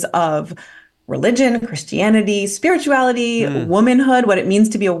themes of religion, Christianity, spirituality, womanhood, what it means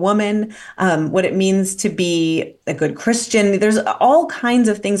to be a woman, what it means to be a good Christian. There's all kinds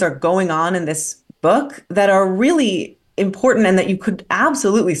of things are going on in this book that are really important and that you could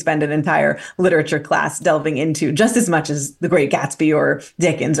absolutely spend an entire literature class delving into just as much as The Great Gatsby or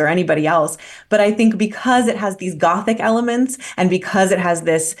Dickens or anybody else. But I think because it has these Gothic elements and because it has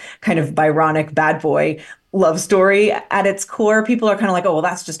this kind of Byronic bad boy love story at its core, people are kind of like, oh, well,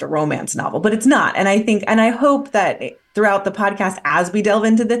 that's just a romance novel, but it's not. And I hope that throughout the podcast, as we delve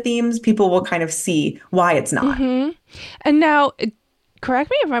into the themes, people will kind of see why it's not. And now,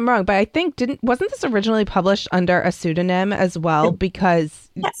 correct me if I'm wrong, but I think wasn't this originally published under a pseudonym as well? Because,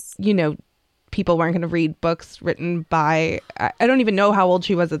 people weren't going to read books written by, I don't even know how old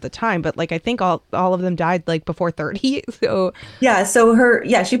she was at the time, but like I think all of them died like before 30. So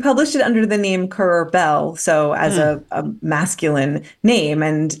she published it under the name Currer Bell, so as a masculine name,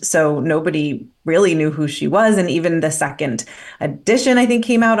 and so nobody really knew who she was. And even the second edition, I think,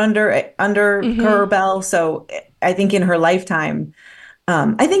 came out under Currer Bell. So I think in her lifetime,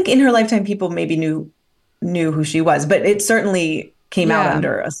 people maybe knew who she was, but it certainly came out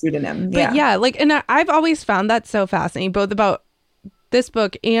under a pseudonym. But and I've always found that so fascinating, both about this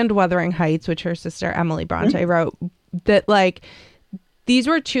book and Wuthering Heights, which her sister Emily Bronte wrote, that like these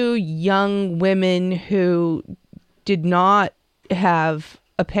were two young women who did not have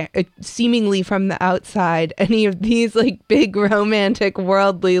seemingly from the outside any of these like big romantic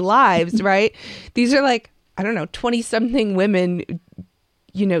worldly lives, right? These are like, I don't know, 20-something women,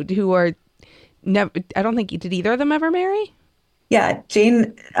 who are never, I don't think, did either of them ever marry? Yeah,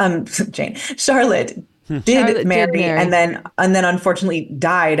 Charlotte did marry and then unfortunately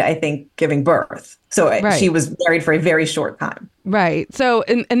died, I think, giving birth. So she was married for a very short time. Right. So,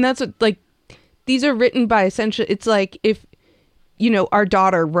 and that's what, like, these are written by essentially, it's like if, our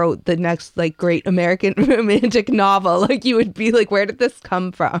daughter wrote the next like great American romantic novel, like you would be like, where did this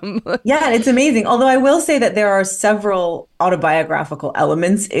come from? Yeah, it's amazing. Although I will say that there are several autobiographical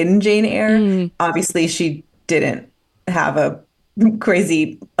elements in Jane Eyre. Obviously, she didn't have a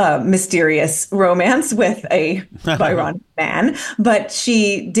crazy, mysterious romance with a Byronic man, but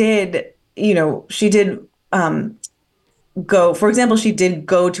she did go, for example, she did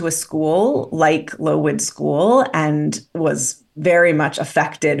go to a school like Lowood School and was very much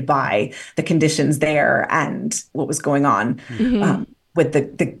affected by the conditions there and what was going on with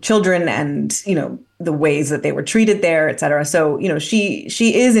the children and, the ways that they were treated there, et cetera. So, she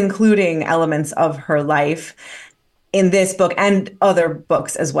is including elements of her life in this book and other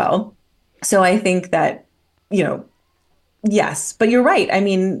books as well. So I think that, yes, but you're right. I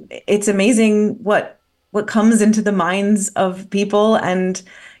mean, it's amazing what comes into the minds of people. And,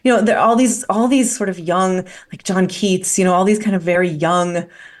 there are all these sort of young, like John Keats, all these kind of very young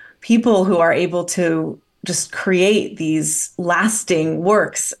people who are able to just create these lasting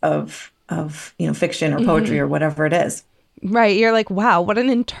works of fiction or poetry or whatever it is. Right. You're like, wow, what an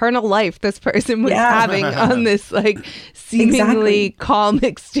internal life this person was having on this like seemingly calm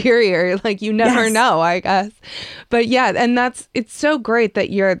exterior. Like you never know, I guess. But yeah, and it's so great that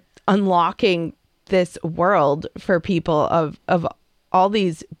you're unlocking this world for people of all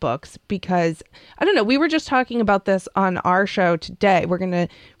these books, because I don't know, we were just talking about this on our show today. We're going to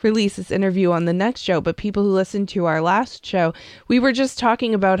release this interview on the next show, but people who listened to our last show, we were just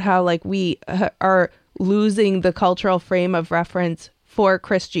talking about how like we are losing the cultural frame of reference for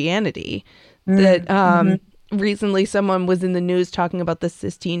Christianity. That recently someone was in the news talking about the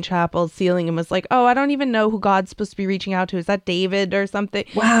Sistine Chapel ceiling and was like, oh, I don't even know who God's supposed to be reaching out to. Is that David or something?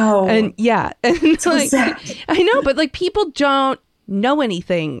 Wow. And yeah. And so like, sad. I know, but like people don't know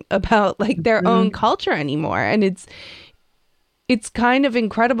anything about like their own culture anymore. And it's kind of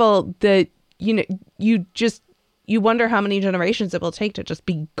incredible that, you wonder how many generations it will take to just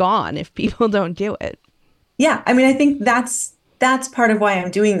be gone if people don't do it. Yeah. I mean, I think that's part of why I'm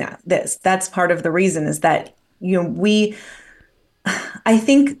doing that's part of the reason is that, I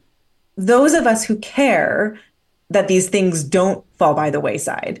think those of us who care that these things don't fall by the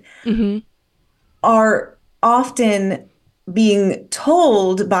wayside are often being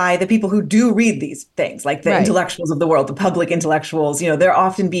told by the people who do read these things, like the intellectuals of the world, the public intellectuals, they're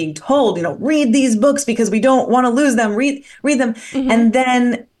often being told, read these books because we don't want to lose them, read them. And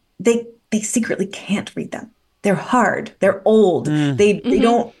then they secretly can't read them. They're hard. They're old. They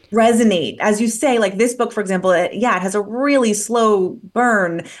don't resonate. As you say, like this book, for example, it has a really slow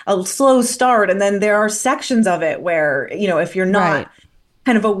burn, a slow start. And then there are sections of it where, if you're not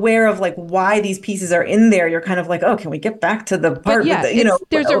kind of aware of like why these pieces are in there, you're kind of like, oh, can we get back to the part with the,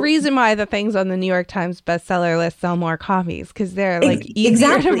 there's a reason why the things on the New York Times bestseller list sell more copies, because they're like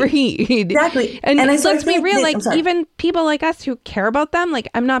easier to read. Exactly. And let's be real, like even people like us who care about them, like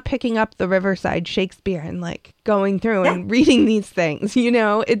I'm not picking up the Riverside Shakespeare and like going through and reading these things,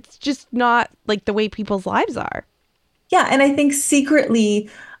 it's just not like the way people's lives are. Yeah. And I think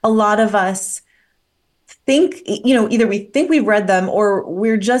secretly a lot of us think, either we think we've read them or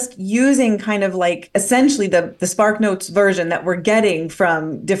we're just using kind of like essentially the SparkNotes version that we're getting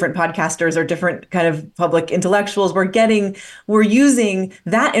from different podcasters or different kind of public intellectuals. We're using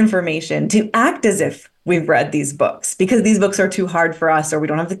that information to act as if we've read these books because these books are too hard for us or we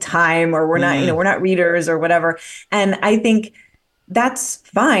don't have the time or we're not, we're not readers or whatever. And I think that's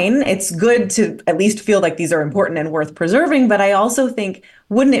fine. It's good to at least feel like these are important and worth preserving. But I also think,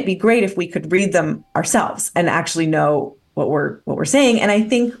 wouldn't it be great if we could read them ourselves and actually know what we're saying? And I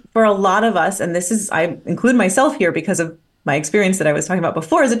think for a lot of us, and I include myself here because of my experience that I was talking about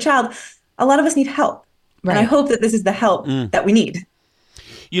before as a child, a lot of us need help. Right. And I hope that this is the help that we need.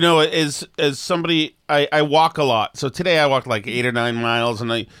 As somebody, I walk a lot. So today I walked like 8 or 9 miles,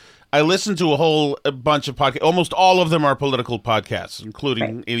 and I listen to a bunch of podcasts. Almost all of them are political podcasts,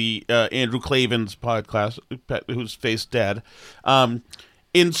 including Andrew Klavan's podcast, who's faced dead.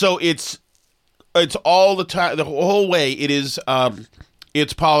 And so it's all the time, the whole way. It is,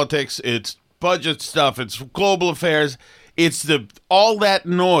 it's politics, it's budget stuff, it's global affairs, it's all that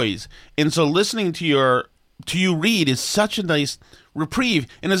noise. And so listening to you read is such a nice reprieve.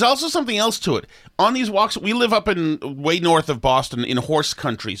 And there's also something else to it. On these walks, we live up in way north of Boston in horse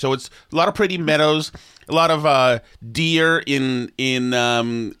country. So it's a lot of pretty meadows, a lot of deer in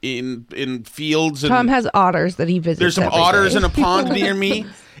fields. And Tom has otters that he visits. There's some otters in a pond near me.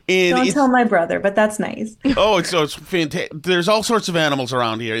 And don't tell my brother, but that's nice. It's fantastic. There's all sorts of animals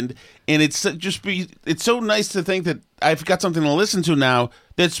around here, and it's so nice to think that I've got something to listen to now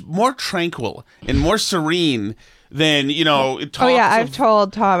that's more tranquil and more serene than, I've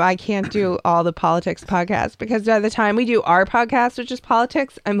told Tom I can't do all the politics podcasts because by the time we do our podcast, which is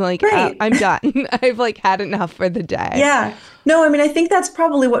politics, I'm like, I'm done. I've like had enough for the day. Yeah. No, I mean, I think that's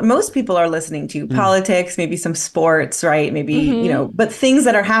probably what most people are listening to. Politics, maybe some sports, right? Maybe, but things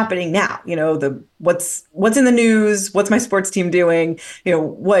that are happening now, what's in the news, what's my sports team doing,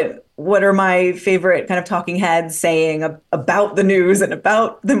 what are my favorite kind of talking heads saying about the news and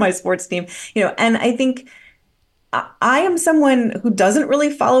about my sports team, and I think I am someone who doesn't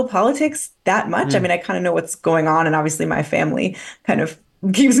really follow politics that much. I mean, I kind of know what's going on, and obviously my family kind of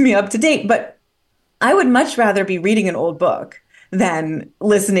keeps me up to date, but I would much rather be reading an old book than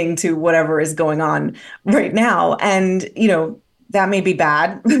listening to whatever is going on right now. And, that may be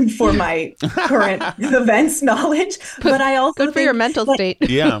bad for my current events knowledge, but I also good for your mental state.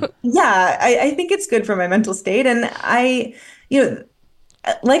 Yeah. Yeah, I think it's good for my mental state. And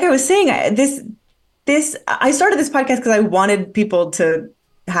like I was saying, I started this podcast because I wanted people to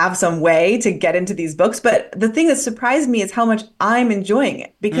have some way to get into these books. But the thing that surprised me is how much I'm enjoying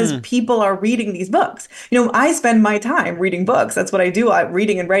it because people are reading these books. I spend my time reading books. That's what I do,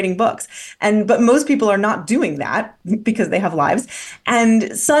 reading and writing books. But most people are not doing that because they have lives.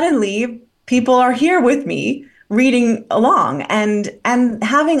 And suddenly people are here with me reading along and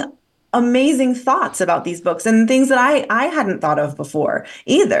having amazing thoughts about these books and things that I hadn't thought of before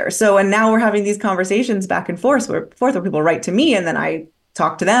either. So, and now we're having these conversations back and forth where people write to me and then I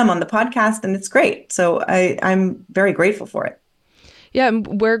talk to them on the podcast, and it's great. So I'm very grateful for it. Yeah,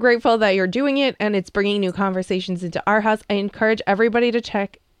 we're grateful that you're doing it and it's bringing new conversations into our house. I encourage everybody to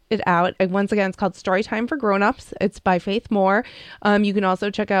check it out. And once again, it's called Storytime for Grownups. It's by Faith Moore. You can also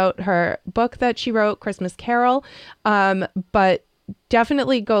check out her book that she wrote, Christmas Carol. But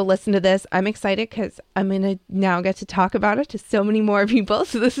definitely go listen to this. I'm excited because I'm going to now get to talk about it to so many more people.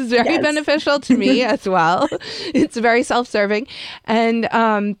 So this is very beneficial to me as well. It's very self-serving.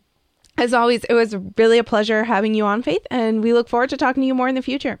 And as always, it was really a pleasure having you on, Faith. And we look forward to talking to you more in the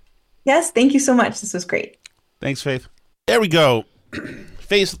future. Yes, thank you so much. This was great. Thanks, Faith. There we go.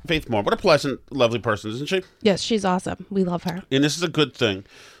 Faith Moore. What a pleasant, lovely person, isn't she? Yes, she's awesome. We love her. And this is a good thing.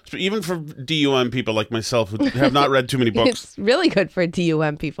 So even for DUM people like myself who have not read too many books. It's really good for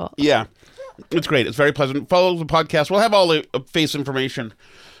DUM people. Yeah. It's great. It's very pleasant. Follow the podcast. We'll have all the Faith's information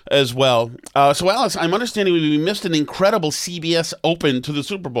as well. So, Alice, I'm understanding we missed an incredible CBS Open to the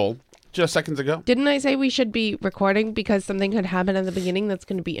Super Bowl just seconds ago. Didn't I say we should be recording because something could happen at the beginning that's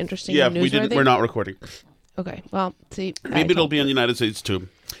going to be interesting? Yeah, and we didn't. We're not recording. Okay, well, see. Maybe it'll be in the United States, too.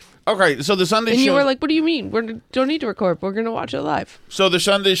 Okay, so the Sunday shows... And you were like, what do you mean? We don't need to record. We're going to watch it live. So the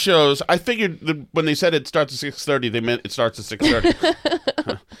Sunday shows, I figured that when they said it starts at 6:30, they meant it starts at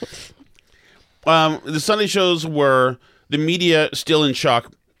 6:30. The Sunday shows were the media still in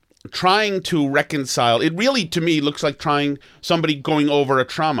shock, trying to reconcile. It really, to me, looks like somebody going over a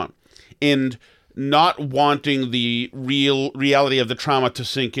trauma and not wanting the reality of the trauma to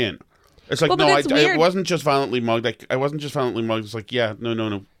sink in. It's like, no, I wasn't just violently mugged. I wasn't just violently mugged. It's like, yeah,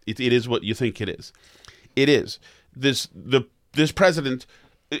 no. It is what you think it is. It is. This president,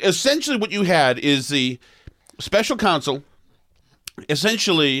 essentially what you had is the special counsel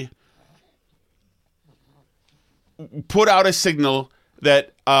essentially put out a signal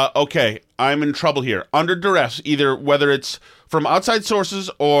that, okay, I'm in trouble here, under duress, either whether it's from outside sources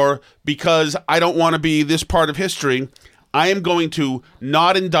or because I don't want to be this part of history, I am going to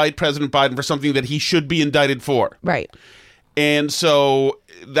not indict President Biden for something that he should be indicted for. Right. And so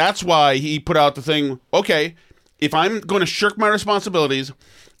that's why he put out the thing, okay, if I'm going to shirk my responsibilities,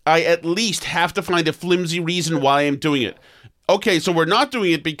 I at least have to find a flimsy reason why I'm doing it. Okay, so we're not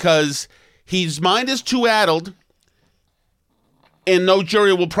doing it because his mind is too addled and no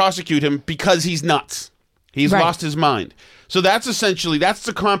jury will prosecute him because he's nuts. He's lost his mind. So that's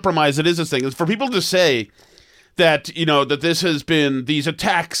the compromise that is this thing. Is for people to say that, that this has been these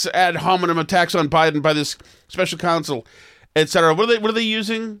attacks, ad hominem attacks on Biden by this special counsel, etc. What are they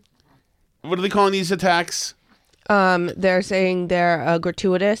using? What are they calling these attacks? They're saying they're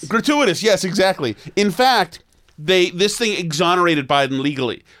gratuitous. Gratuitous, yes, exactly. In fact, this thing exonerated Biden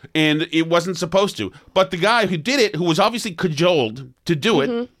legally, and it wasn't supposed to. But the guy who did it, who was obviously cajoled to do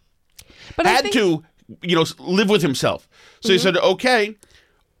it, but had to, live with himself. So he said, okay,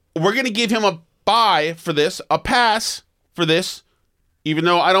 we're going to give him a bye for this, a pass for this, even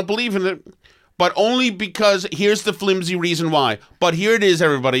though I don't believe in it, but only because here's the flimsy reason why. But here it is,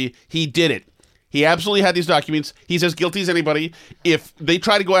 everybody. He did it. He absolutely had these documents. He's as guilty as anybody. If they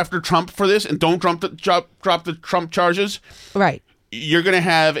try to go after Trump for this and don't drop the Trump charges, right, you're going to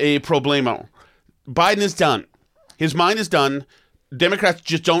have a problemo. Biden is done. His mind is done. Democrats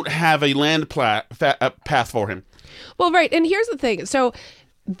just don't have a land path for him. Well, right. And here's the thing. So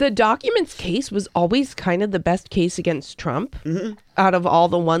the documents case was always kind of the best case against Trump out of all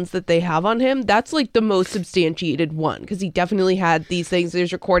the ones that they have on him. That's like the most substantiated one because he definitely had these things.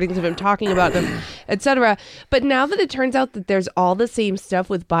 There's recordings of him talking about them, etc. But now that it turns out that there's all the same stuff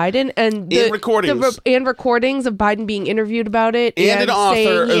with Biden and recordings of Biden being interviewed about it and an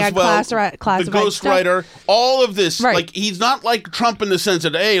author he as had well, classified the ghostwriter, all of this. Right. Like he's not like Trump in the sense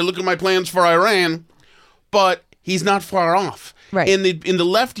that, hey, look at my plans for Iran, but he's not far off. Right. In the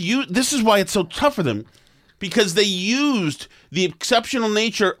left, this is why it's so tough for them, because they used the exceptional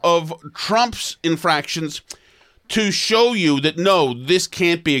nature of Trump's infractions to show you that, no, this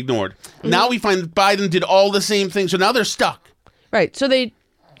can't be ignored. Now we find Biden did all the same things, so now they're stuck. Right. So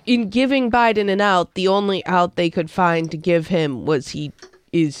in giving Biden an out, the only out they could find to give him was he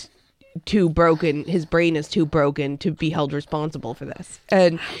is too broken. His brain is too broken to be held responsible for this.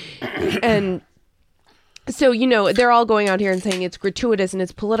 And So, they're all going out here and saying it's gratuitous and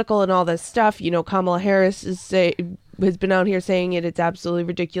it's political and all this stuff. Kamala Harris has been out here saying it's absolutely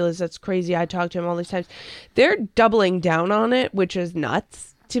ridiculous. That's crazy. I talked to him all these times. They're doubling down on it, which is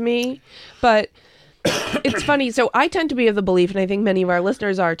nuts to me. But it's funny. So I tend to be of the belief, and I think many of our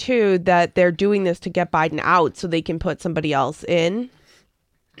listeners are too, that they're doing this to get Biden out so they can put somebody else in.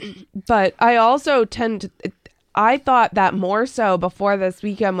 But I also I thought that more so before this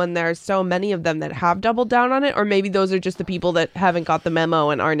weekend when there's so many of them that have doubled down on it, or maybe those are just the people that haven't got the memo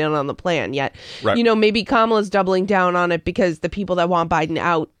and aren't in on the plan yet. Right. Maybe Kamala's doubling down on it because the people that want Biden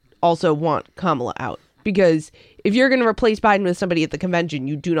out also want Kamala out. Because if you're going to replace Biden with somebody at the convention,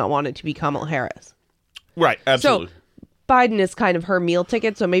 you do not want it to be Kamala Harris. Right, absolutely. So Biden is kind of her meal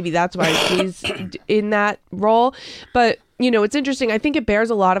ticket, so maybe that's why she's in that role. But it's interesting. I think it bears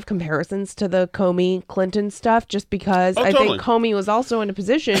a lot of comparisons to the Comey-Clinton stuff just because I think Comey was also in a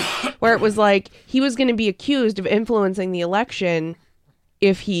position where it was like he was going to be accused of influencing the election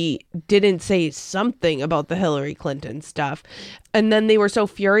if he didn't say something about the Hillary Clinton stuff. And then they were so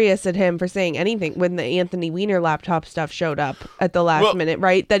furious at him for saying anything when the Anthony Weiner laptop stuff showed up at the last minute,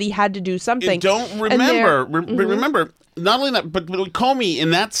 right? That he had to do something. Remember, not only that, but Comey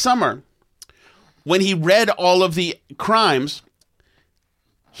in that summer, when he read all of the crimes,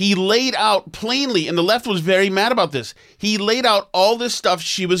 he laid out plainly, and the left was very mad about this, he laid out all this stuff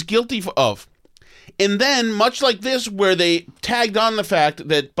she was guilty of. And then, much like this, where they tagged on the fact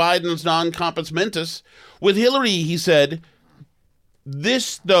that Biden's non-compos mentis, with Hillary, he said,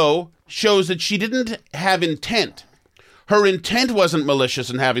 this, though, shows that she didn't have intent. Her intent wasn't malicious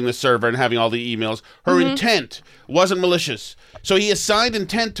in having the server and having all the emails. Her intent wasn't malicious. So he assigned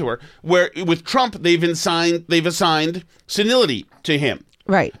intent to her, where with Trump, they've assigned senility to him.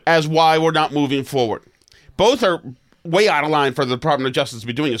 Right. As why we're not moving forward. Both are way out of line for the Department of Justice to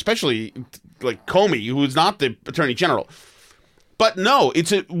be doing, especially like Comey, who is not the Attorney General. But no,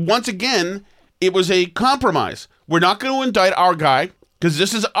 once again, it was a compromise. We're not going to indict our guy, because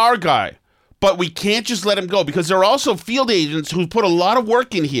this is our guy. But we can't just let him go, because there are also field agents who put a lot of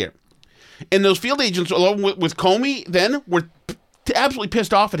work in here. And those field agents, along with Comey, then were absolutely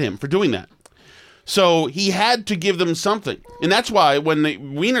pissed off at him for doing that. So he had to give them something. And that's why when the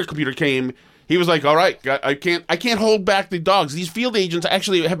Weiner computer came, he was like, all right, I can't hold back the dogs. These field agents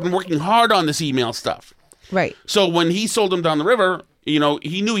actually have been working hard on this email stuff. Right. So when he sold them down the river, he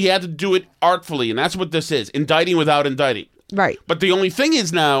knew he had to do it artfully. And that's what this is, indicting without indicting. Right. But the only thing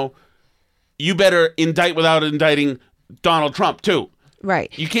is now, you better indict without indicting Donald Trump, too.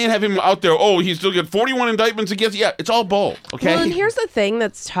 Right. You can't have him out there, he's still got 41 indictments against... Yeah, it's all bull, okay? Well, and here's the thing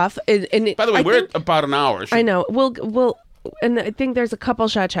that's tough. And by the way, we're at about an hour. I know. We'll and I think there's a couple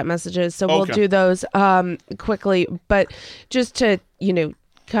chat messages, so we'll do those quickly. But just to,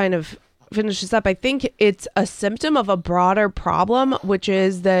 kind of finish this up, I think it's a symptom of a broader problem, which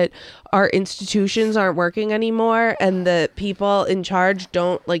is that our institutions aren't working anymore, and the people in charge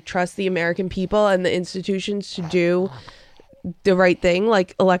don't trust the American people and the institutions to do the right thing,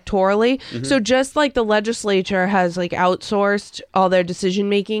 electorally. Mm-hmm. So just like the legislature has outsourced all their decision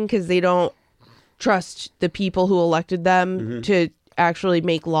making because they don't trust the people who elected them to actually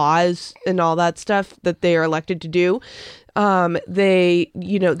make laws and all that stuff that they are elected to do. They've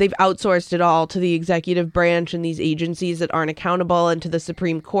outsourced it all to the executive branch and these agencies that aren't accountable, and to the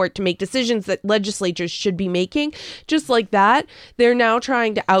Supreme Court to make decisions that legislatures should be making. Just like that, they're now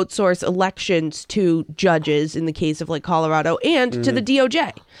trying to outsource elections to judges in the case of Colorado, and to the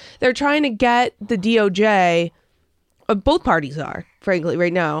DOJ. They're trying to get the DOJ, both parties are, frankly,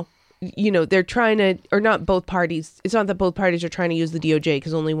 right now. They're trying to, or not both parties. It's not that both parties are trying to use the DOJ,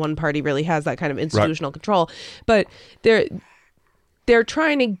 because only one party really has that kind of institutional control. But they're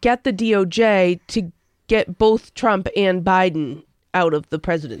trying to get the DOJ to get both Trump and Biden out of the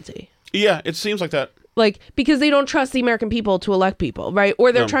presidency. Yeah, it seems like that. Because they don't trust the American people to elect people, right?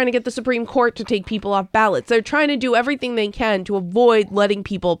 Or they're trying to get the Supreme Court to take people off ballots. They're trying to do everything they can to avoid letting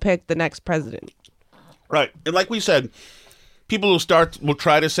people pick the next president. Right. And like we said, people will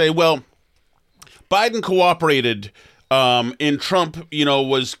try to say, well, Biden cooperated, and Trump,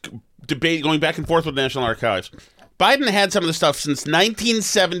 was going back and forth with the National Archives. Biden had some of the stuff since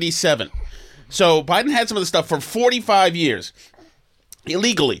 1977. So Biden had some of the stuff for 45 years,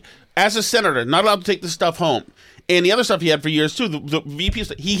 illegally, as a senator, not allowed to take the stuff home. And the other stuff he had for years, too, the VP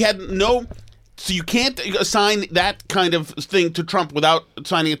stuff, he had no... So you can't assign that kind of thing to Trump without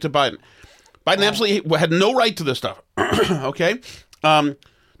assigning it to Biden. Biden absolutely had no right to this stuff. Okay?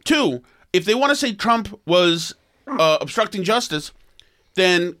 Two, if they want to say Trump was obstructing justice,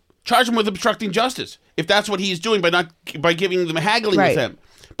 then charge him with obstructing justice, if that's what he's doing by giving them haggling with him.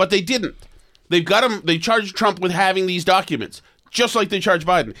 But they didn't. They've got him. They charged Trump with having these documents, just like they charged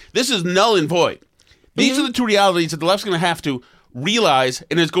Biden. This is null and void. These are the two realities that the left's going to have to realize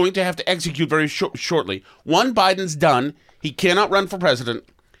and is going to have to execute very shortly. One, Biden's done. He cannot run for president.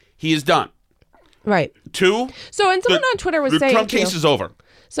 He is done. Right. Two. So, and someone on Twitter was saying the Trump case is over.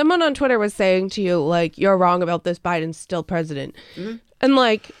 Someone on Twitter was saying to you, like, you're wrong about this. Biden's still president. And,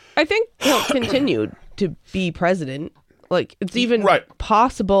 like, I think he'll continue to be president. Like, it's even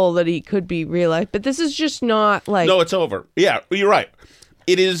possible that he could be reelected. But this is just not, like... No, it's over. Yeah, you're right.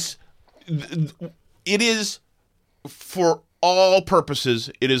 It is, for all purposes,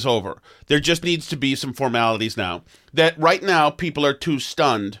 it is over. There just needs to be some formalities now. That right now, people are too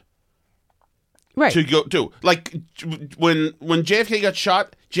stunned to go do. Like, when JFK got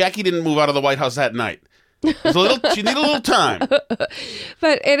shot, Jackie didn't move out of the White House that night. She needed a little time.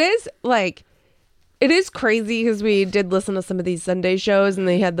 But it is, like... It is crazy because we did listen to some of these Sunday shows and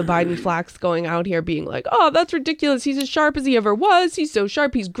they had the Biden flacks going out here being like, oh, that's ridiculous. He's as sharp as he ever was. He's so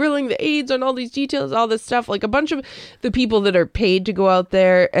sharp. He's grilling the aides on all these details, all this stuff. Like a bunch of the people that are paid to go out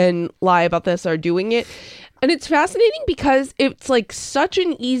there and lie about this are doing it. And it's fascinating because it's like such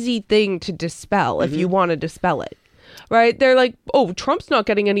an easy thing to dispel if you want to dispel it. Right? They're like, oh, Trump's not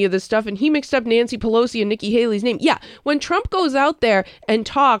getting any of this stuff. And he mixed up Nancy Pelosi and Nikki Haley's name. Yeah. When Trump goes out there and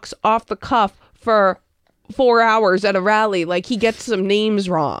talks off the cuff for 4 hours at a rally, like he gets some names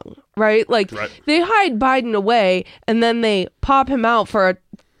wrong, right? Like they hide Biden away and then they pop him out for a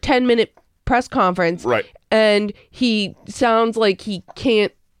 10-minute press conference. Right. And he sounds like he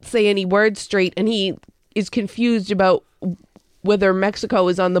can't say any words straight and he is confused about whether Mexico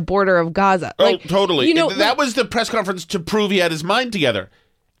is on the border of Gaza. Like, totally. You know, that was the press conference to prove he had his mind together.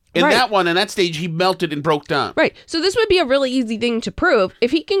 In that one, in that stage, he melted and broke down. Right. So this would be a really easy thing to prove.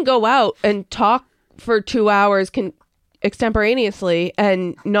 If he can go out and talk for 2 hours extemporaneously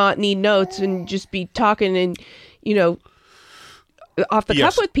and not need notes and just be talking and, you know, off the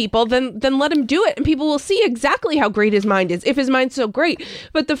cuff with people, then let him do it. And people will see exactly how great his mind is, if his mind's so great.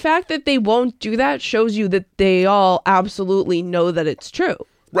 But the fact that they won't do that shows you that they all absolutely know that it's true.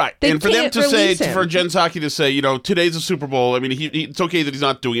 Right. And for them to say, for Jen Psaki to say, you know, today's a Super Bowl. I mean, it's okay that he's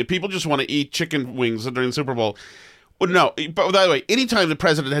not doing it. People just want to eat chicken wings during the Super Bowl. Well, no. But by the way, anytime the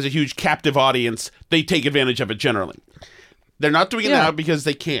president has a huge captive audience, they take advantage of it generally. They're not doing it now because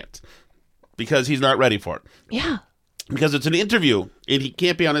they can't. Because he's not ready for it. Yeah. Because it's an interview and he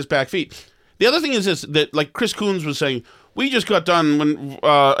can't be on his back feet. The other thing is this, that like Chris Coons was saying, we just got done when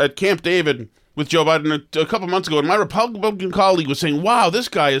at Camp David with Joe Biden a couple months ago, and my Republican colleague was saying, wow, this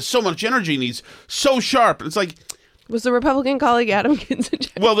guy has so much energy and he's so sharp. And it's like... Was the Republican colleague Adam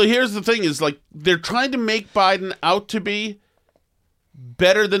Kinzinger? Well, here's the thing is, like, they're trying to make Biden out to be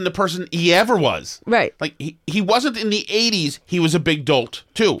better than the person he ever was. Right. Like, he wasn't in the 80s, he was a big dolt,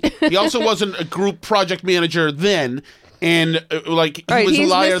 too. He also wasn't a group project manager then, and, like, he was a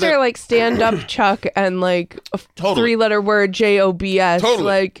liar. He's Mr. Like, stand-up Chuck and, like, a three-letter word, JOBS. Totally.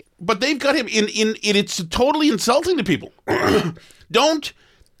 Like... But they've got him in it's totally insulting to people. Don't,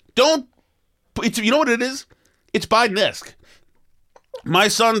 it's, you know what it is? It's Biden-esque. My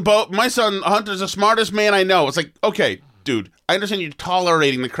son Hunter's the smartest man I know. It's like, okay, dude, I understand you're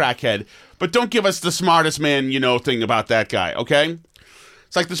tolerating the crackhead, but don't give us the smartest man you know thing about that guy, okay?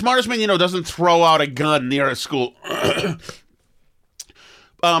 It's like the smartest man you know doesn't throw out a gun near a school.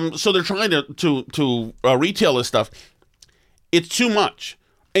 So they're trying to retail this stuff. It's too much.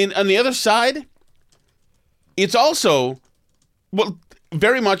 And on the other side, it's also, well,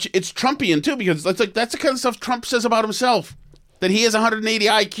 very much, it's Trumpian too, because that's the kind of stuff Trump says about himself, that he has 180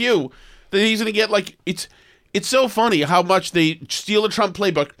 IQ, that he's going to get, like, it's so funny how much they steal the Trump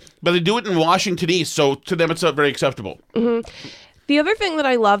playbook, but they do it in Washington East, so to them it's not very acceptable. Mm-hmm. The other thing that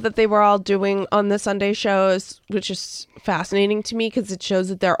I love that they were all doing on the Sunday shows, which is fascinating to me because it shows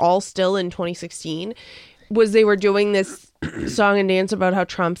that they're all still in 2016, was they were doing this song and dance about how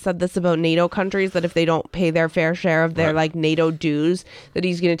Trump said this about NATO countries, that if they don't pay their fair share of their like NATO dues, that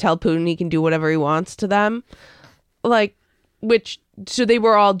he's going to tell Putin he can do whatever he wants to them. Like, so they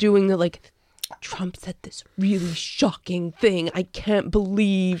were all doing the like, Trump said this really shocking thing. I can't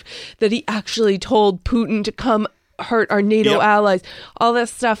believe that he actually told Putin to come hurt our NATO allies. All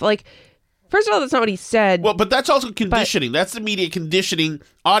this stuff. Like, first of all, that's not what he said. Well, but that's also conditioning. That's the media conditioning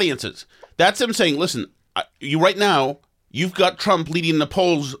audiences. That's them saying, listen, you right now, you've got Trump leading the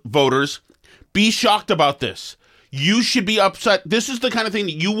polls, voters. Be shocked about this. You should be upset. This is the kind of thing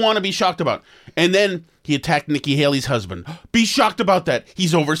that you want to be shocked about. And then he attacked Nikki Haley's husband. Be shocked about that.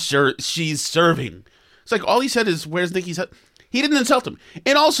 She's serving. It's like all he said is, where's Nikki's husband? He didn't insult him.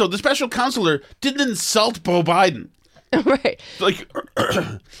 And also, the special counselor didn't insult Beau Biden. Right. Like,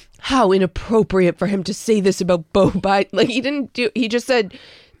 how inappropriate for him to say this about Beau Biden. Like, he just said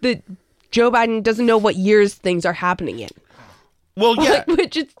that Joe Biden doesn't know what years things are happening in. Well, yeah.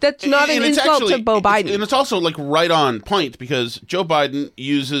 That's not an insult to Beau Biden. And it's also like right on point because Joe Biden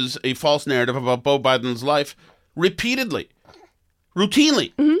uses a false narrative about Beau Biden's life routinely.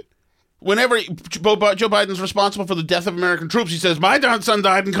 Mm-hmm. Whenever Joe Biden's responsible for the death of American troops, he says, my son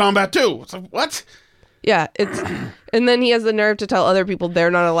died in combat too. It's like, what? Yeah, and then he has the nerve to tell other people they're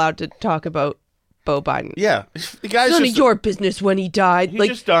not allowed to talk about Beau Biden. Yeah, the guy's none of your business when he died. He's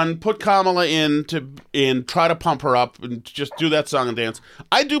just done. Put Kamala in try to pump her up and just do that song and dance.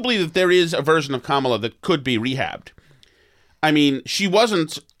 I do believe that there is a version of Kamala that could be rehabbed. I mean, she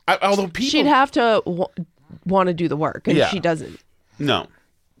wasn't. Although people, she'd have to want to do the work, and she doesn't. No.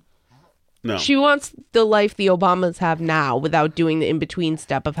 She wants the life the Obamas have now without doing the in-between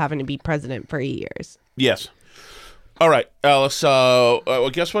step of having to be president for 8 years. Yes. All right, Alice,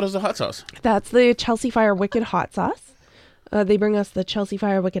 guess what is the hot sauce? That's the Chelsea Fire Wicked hot sauce. They bring us the Chelsea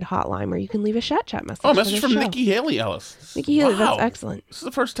Fire Wicked hotline where you can leave a chat message. Oh, message from Nikki Haley, Alice. Nikki Haley, that's excellent. This is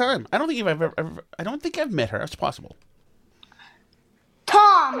the first time. I don't think I've met her. That's possible.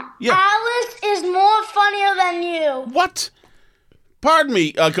 Tom, Alice is more funnier than you. What? Pardon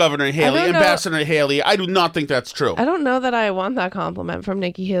me, Governor Haley, Ambassador Haley. I do not think that's true. I don't know that I want that compliment from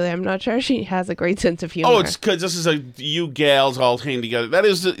Nikki Haley. I'm not sure she has a great sense of humor. Oh, it's because this is you gals all hanging together. That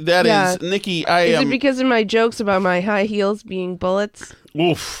is Nikki. Is it because of my jokes about my high heels being bullets?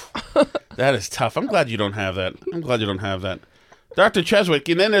 Oof, that is tough. I'm glad you don't have that. Dr. Cheswick,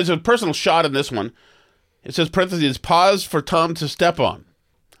 and then there's a personal shot in this one. It says, parentheses, pause for Tom to step on.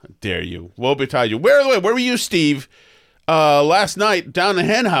 How dare you? Woe betide you. Where were you, Steve? Last night down the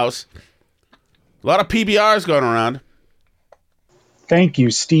hen house, a lot of PBRs going around. Thank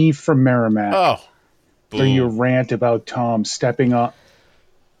you, Steve from Merrimack, for your rant about Tom stepping up.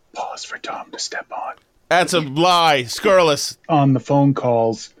 Pause for Tom to step on. That's a lie, scurrilous. On the phone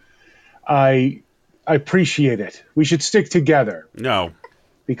calls, I appreciate it. We should stick together. No,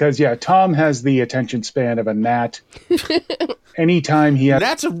 because Tom has the attention span of a gnat. Anytime he has,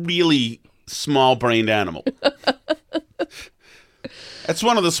 that's a really small-brained animal. That's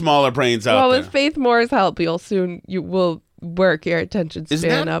one of the smaller brains out there. Well, with Faith Moore's help, you will work your attention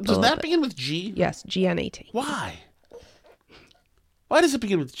span up. Does that begin with G? Yes, GNAT. Why? Why does it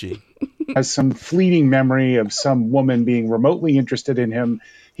begin with G? Has some fleeting memory of some woman being remotely interested in him.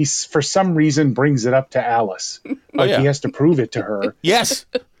 He, for some reason, brings it up to Alice. He has to prove it to her. Yes.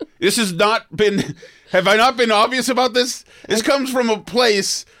 This has not been... Have I not been obvious about this? This comes from a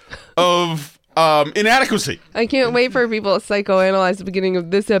place of... inadequacy. I can't wait for people to psychoanalyze the beginning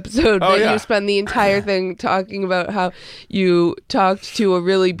of this episode. You spend the entire thing talking about how you talked to a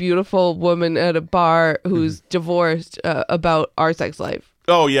really beautiful woman at a bar who's divorced about our sex life.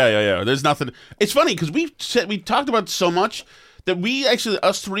 Oh, yeah. There's nothing. It's funny because we talked about so much that we actually,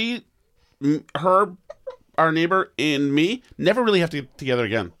 us three, her, our neighbor, and me, never really have to get together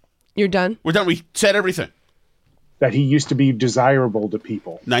again. You're done? We're done. We said everything. That he used to be desirable to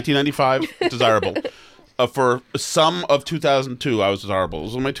people. 1995, desirable. For some of 2002, I was desirable.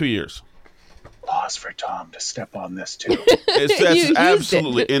 Those were my 2 years. Pause for Tom to step on this, too. That's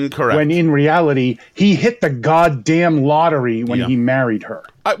absolutely incorrect. When in reality, he hit the goddamn lottery when he married her.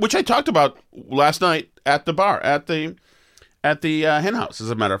 Which I talked about last night at the bar, at the hen house,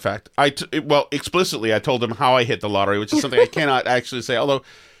 as a matter of fact. Explicitly, I told him how I hit the lottery, which is something I cannot actually say, although...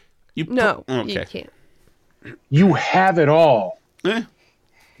 you can't. You have it all.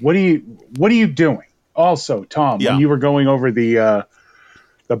 What are you doing? Also, Tom, when you were going over the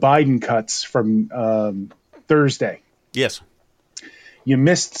Biden cuts from Thursday, yes, you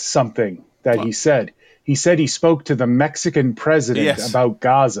missed something that he said. He said he spoke to the Mexican president about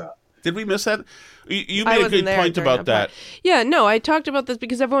Gaza. Did we miss that? You made a good point about that. Yeah, no, I talked about this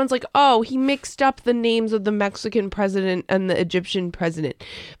because everyone's like, oh, he mixed up the names of the Mexican president and the Egyptian president.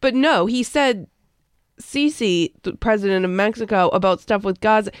 But no, he said Sisi, the president of Mexico, about stuff with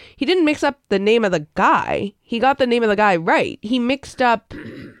Gaza. He didn't mix up the name of the guy. He got the name of the guy right. He mixed up,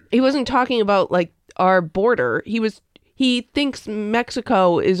 he wasn't talking about like our border. He thinks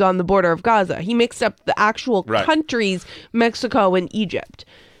Mexico is on the border of Gaza. He mixed up the actual countries, Mexico and Egypt.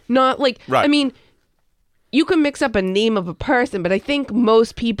 Not like, I mean, you can mix up a name of a person, but I think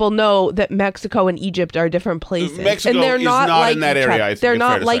most people know that Mexico and Egypt are different places. Mexico and they're is not like in that each area. other. They're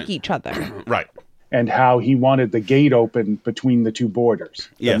not like each other. Right. And how he wanted the gate open between the two borders.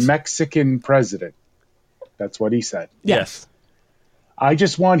 Yes. The Mexican president. That's what he said. Yes. I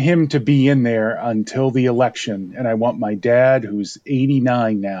just want him to be in there until the election. And I want my dad, who's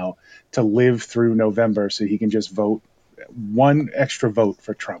 89 now, to live through November so he can just vote one extra vote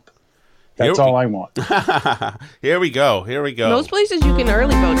for Trump. That's all I want. Here we go. Most places you can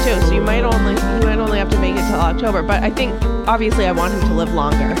early vote too, so you might only have to make it till October. But I think obviously I want him to live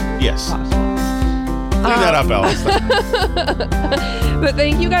longer. Yes. If possible. Clean that up, Alice. But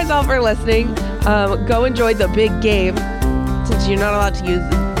thank you guys all for listening. Go enjoy the big game, since you're not allowed to use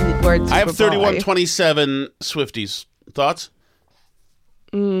the word Super I have Bowl, 31-27 Swifties. Thoughts?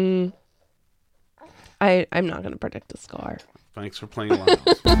 I'm not going to predict the score. Thanks for playing along.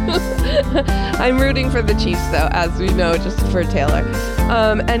 I'm rooting for the Chiefs, though, as we know, just for Taylor.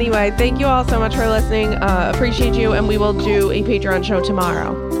 Anyway, thank you all so much for listening. Appreciate you, and we will do a Patreon show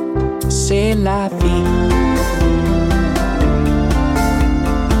tomorrow. C'est la vie.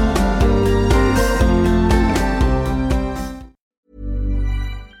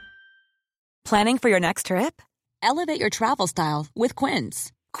 Planning for your next trip? Elevate your travel style with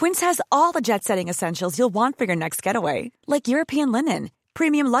Quince. Quince has all the jet-setting essentials you'll want for your next getaway, like European linen,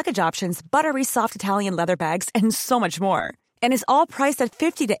 premium luggage options, buttery soft Italian leather bags, and so much more. And is all priced at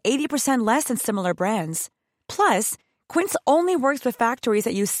 50 to 80% less than similar brands. Plus, Quince only works with factories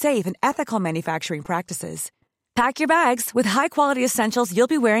that use safe and ethical manufacturing practices. Pack your bags with high-quality essentials you'll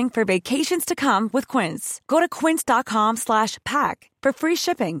be wearing for vacations to come with Quince. Go to quince.com/pack for free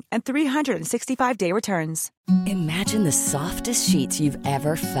shipping and 365-day returns. Imagine the softest sheets you've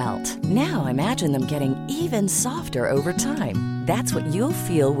ever felt. Now imagine them getting even softer over time. That's what you'll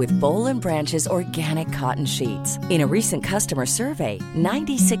feel with Boll & Branch's organic cotton sheets. In a recent customer survey,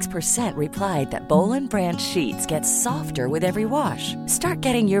 96% replied that Boll & Branch sheets get softer with every wash. Start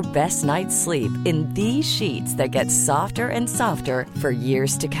getting your best night's sleep in these sheets that get softer and softer for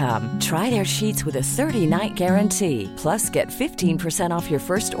years to come. Try their sheets with a 30-night guarantee. Plus, get 15% off your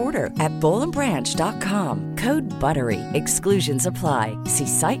first order at bollandbranch.com. Code BUTTERY. Exclusions apply. See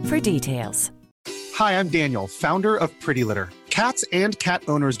site for details. Hi, I'm Daniel, founder of Pretty Litter. Cats and cat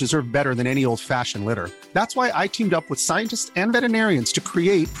owners deserve better than any old-fashioned litter. That's why I teamed up with scientists and veterinarians to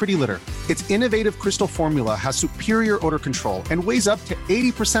create Pretty Litter. Its innovative crystal formula has superior odor control and weighs up to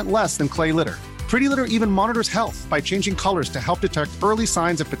 80% less than clay litter. Pretty Litter even monitors health by changing colors to help detect early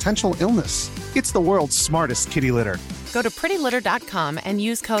signs of potential illness. It's the world's smartest kitty litter. Go to prettylitter.com and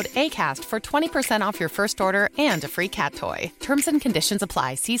use code ACAST for 20% off your first order and a free cat toy. Terms and conditions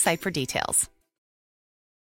apply. See site for details.